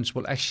indifference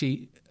will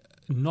actually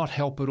not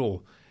help at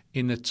all.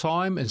 In the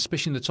time, and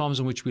especially in the times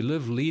in which we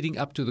live, leading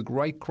up to the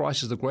great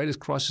crisis, the greatest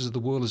crisis the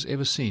world has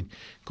ever seen,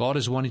 God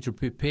is wanting to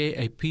prepare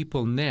a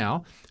people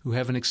now who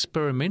have an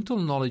experimental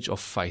knowledge of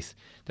faith,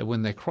 that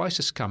when their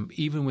crisis come,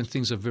 even when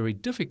things are very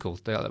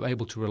difficult, they are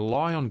able to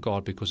rely on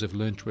God because they've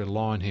learned to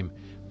rely on Him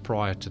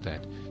prior to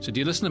that. So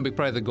dear listener, we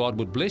pray that God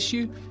would bless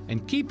you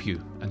and keep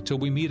you until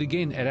we meet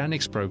again at our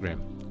next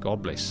program.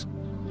 God bless.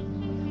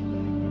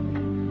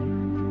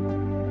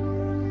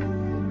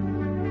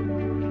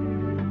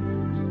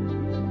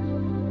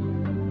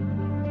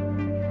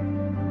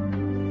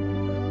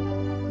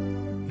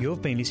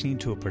 You've been listening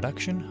to a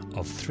production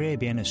of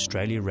 3ABN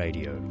Australia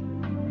Radio.